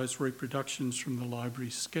contextualise reproductions from the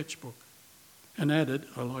library's sketchbook and added,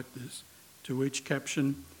 I like this, to each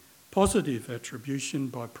caption, positive attribution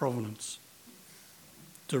by provenance,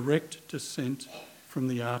 direct descent from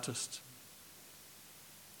the artist.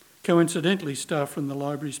 Coincidentally, staff from the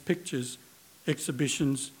library's pictures,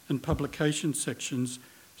 exhibitions and publication sections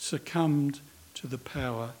succumbed to the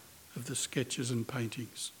power of the sketches and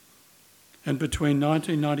paintings. And between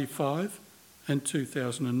 1995 and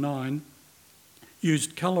 2009,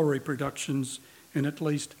 used colour reproductions in at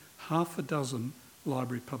least half a dozen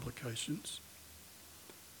library publications,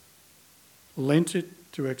 lent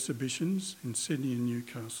it to exhibitions in Sydney and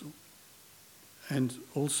Newcastle, and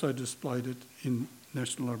also displayed it in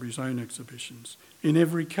National Library's own exhibitions. In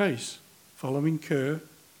every case, following Kerr,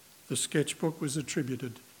 the sketchbook was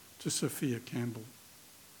attributed to Sophia Campbell.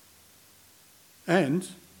 And,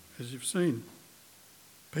 as you've seen,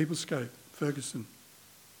 Peoplescape, Ferguson.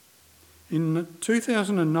 In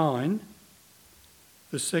 2009,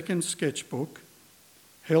 the second sketchbook,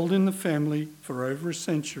 held in the family for over a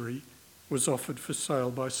century, was offered for sale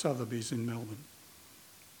by Sotheby's in Melbourne.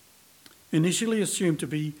 Initially assumed to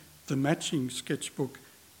be the matching sketchbook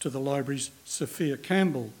to the library's Sophia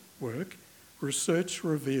Campbell work, research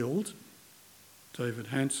revealed, David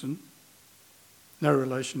Hanson, no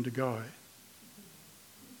relation to Guy,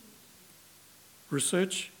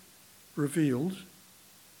 research revealed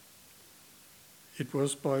it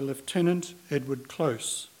was by Lieutenant Edward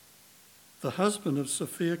Close, the husband of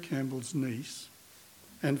Sophia Campbell's niece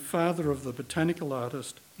and father of the botanical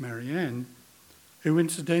artist Marianne, who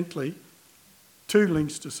incidentally, two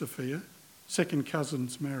links to Sophia, second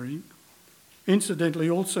cousins marrying, incidentally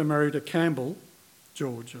also married a Campbell,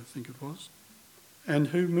 George I think it was, and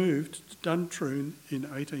who moved to Duntroon in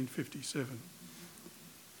 1857.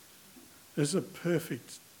 There's a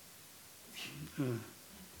perfect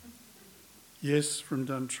yes from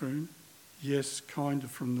Duntroon, yes kind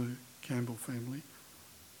of from the Campbell family,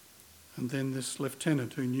 and then this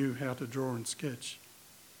lieutenant who knew how to draw and sketch.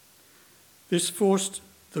 This forced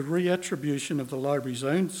the reattribution of the library's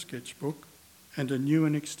own sketchbook and a new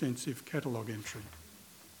and extensive catalogue entry.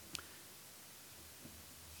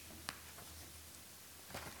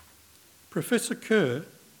 Professor Kerr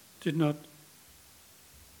did not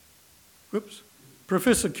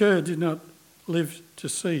live to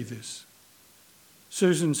see this.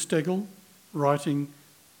 Susan Stegel, writing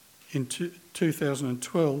in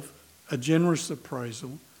 2012 a generous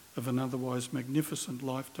appraisal of an otherwise magnificent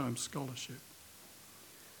lifetime scholarship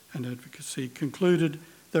and advocacy, concluded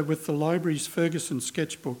that with the library's Ferguson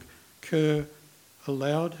sketchbook, Kerr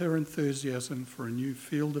allowed her enthusiasm for a new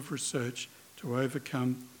field of research to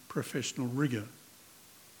overcome professional rigour.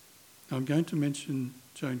 I'm going to mention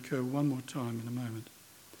Joan Kerr one more time in a moment.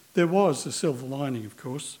 There was a silver lining, of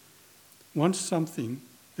course. Once something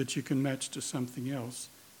that you can match to something else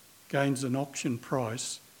gains an auction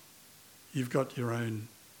price, you've got your own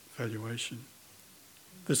valuation.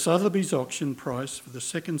 The Sotheby's auction price for the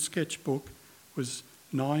second sketchbook was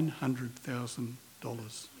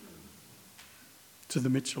 $900,000 to the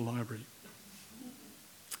Mitchell Library,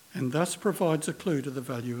 and thus provides a clue to the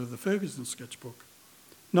value of the Ferguson sketchbook.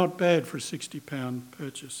 Not bad for a £60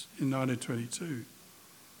 purchase in 1922.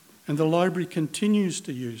 And the library continues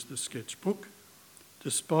to use the sketchbook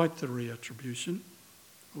despite the reattribution,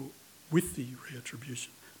 or with the reattribution,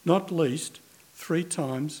 not least 3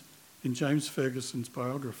 times in James Ferguson's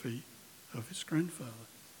biography of his grandfather.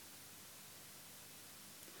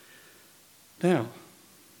 Now,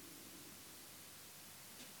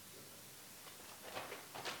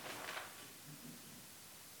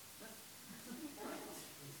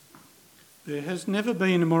 there has never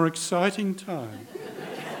been a more exciting time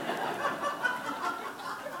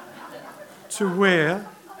to wear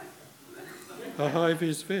a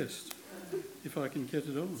high-vis vest, if I can get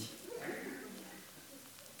it on.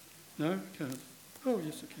 No, I can't. Oh,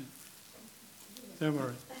 yes, I can. Don't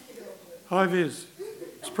worry. High-vis.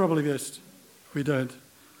 It's probably best if we don't.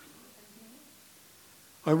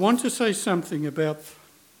 I want to say something about...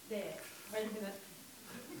 There, wait a minute.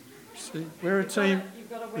 See, we're a team.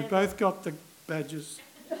 We both got the badges.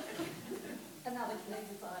 Another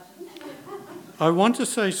collector's item. I want to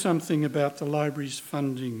say something about the library's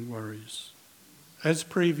funding worries, as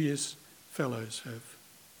previous fellows have.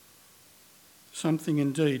 Something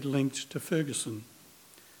indeed linked to Ferguson,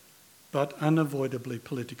 but unavoidably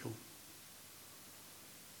political.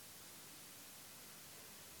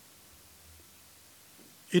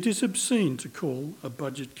 It is obscene to call a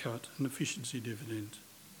budget cut an efficiency dividend.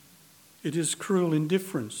 It is cruel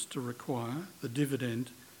indifference to require the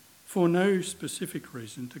dividend for no specific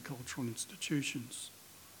reason to cultural institutions.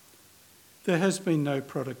 There has been no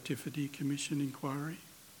Productivity Commission inquiry,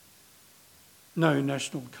 no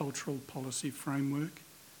National Cultural Policy Framework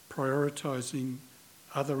prioritising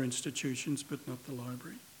other institutions but not the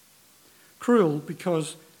library. Cruel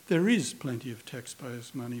because there is plenty of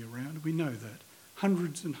taxpayers' money around, we know that,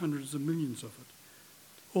 hundreds and hundreds of millions of it,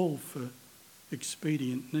 all for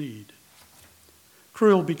expedient need.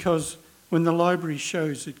 Cruel because when the library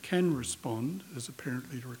shows it can respond, as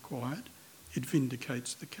apparently required, it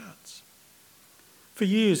vindicates the cuts. For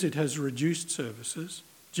years it has reduced services,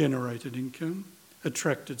 generated income,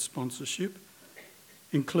 attracted sponsorship,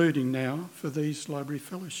 including now for these library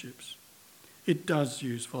fellowships. It does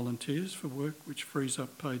use volunteers for work which frees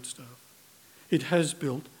up paid staff. It has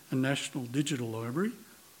built a national digital library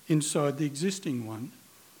inside the existing one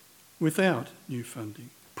without new funding.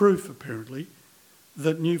 Proof, apparently,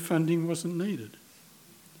 that new funding wasn't needed.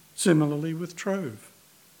 Similarly with Trove,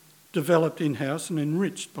 developed in-house and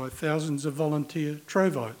enriched by thousands of volunteer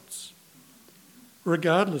Trovites.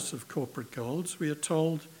 Regardless of corporate goals, we are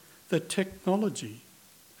told that technology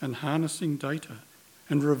and harnessing data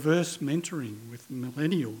and reverse mentoring with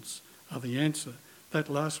millennials are the answer. That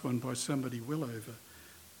last one by somebody well over.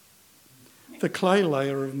 The clay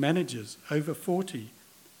layer of managers over 40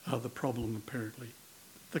 are the problem, apparently.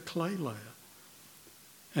 The clay layer.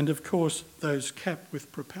 And of course, those capped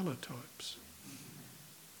with propeller types.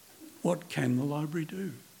 What can the library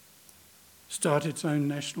do? Start its own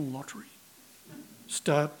national lottery?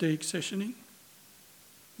 Start deaccessioning?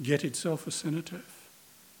 Get itself a cenotaph?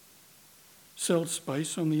 Sell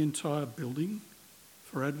space on the entire building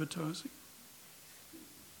for advertising?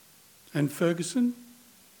 And Ferguson?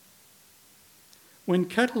 When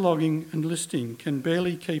cataloguing and listing can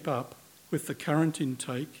barely keep up with the current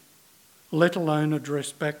intake, let alone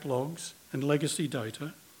address backlogs and legacy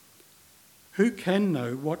data, who can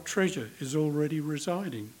know what treasure is already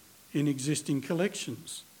residing in existing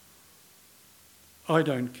collections? I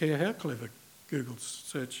don't care how clever Google's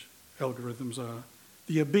search algorithms are.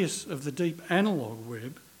 The abyss of the deep analogue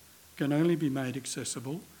web can only be made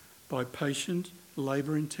accessible by patient,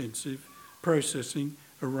 labour-intensive processing,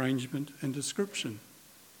 arrangement and description.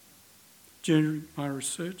 During my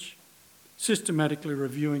research, systematically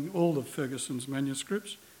reviewing all of Ferguson's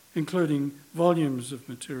manuscripts, including volumes of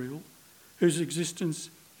material whose existence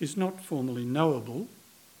is not formally knowable,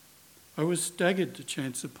 I was staggered to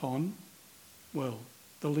chance upon, well,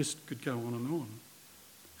 the list could go on and on,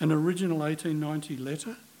 an original 1890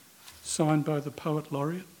 letter signed by the Poet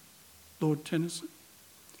Laureate, Lord Tennyson,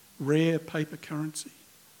 rare paper currency,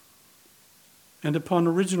 and upon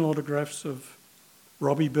original autographs of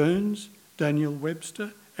Robbie Burns, Daniel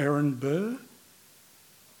Webster, Aaron Burr,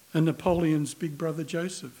 and Napoleon's big brother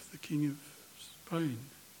Joseph, the King of Spain.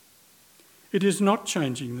 It is not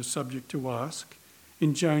changing the subject to ask,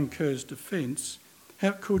 in Joan Kerr's defence,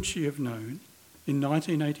 how could she have known in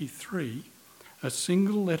 1983 a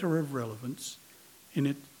single letter of relevance in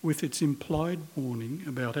it, with its implied warning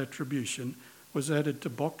about attribution, was added to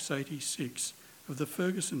box 86 of the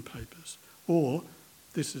Ferguson papers? Or,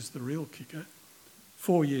 this is the real kicker,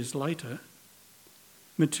 4 years later,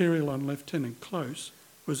 material on Lieutenant Close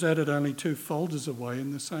was added only 2 folders away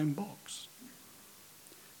in the same box.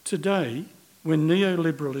 Today, when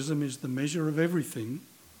neoliberalism is the measure of everything,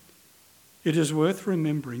 it is worth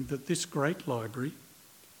remembering that this great library,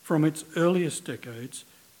 from its earliest decades,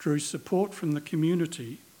 drew support from the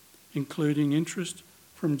community, including interest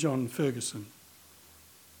from John Ferguson.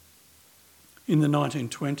 In the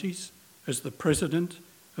 1920s, as the president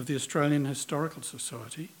of the Australian Historical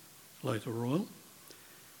Society, later Royal,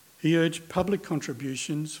 he urged public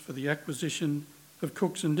contributions for the acquisition of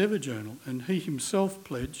Cook's Endeavour Journal, and he himself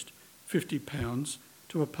pledged £50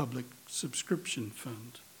 to a public subscription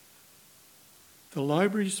fund. The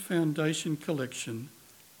library's foundation collection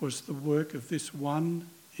was the work of this one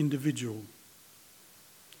individual.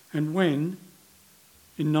 And when,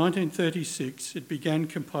 in 1936, it began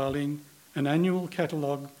compiling an annual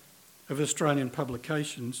catalogue of Australian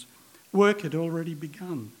publications, work had already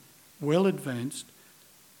begun, well advanced,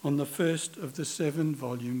 on the first of the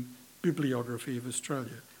 7-volume Bibliography of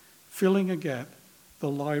Australia, filling a gap the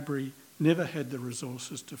library never had the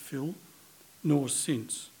resources to fill, nor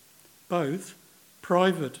since. Both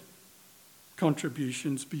private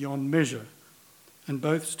contributions beyond measure, and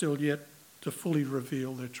both still yet to fully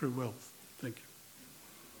reveal their true wealth. Thank you.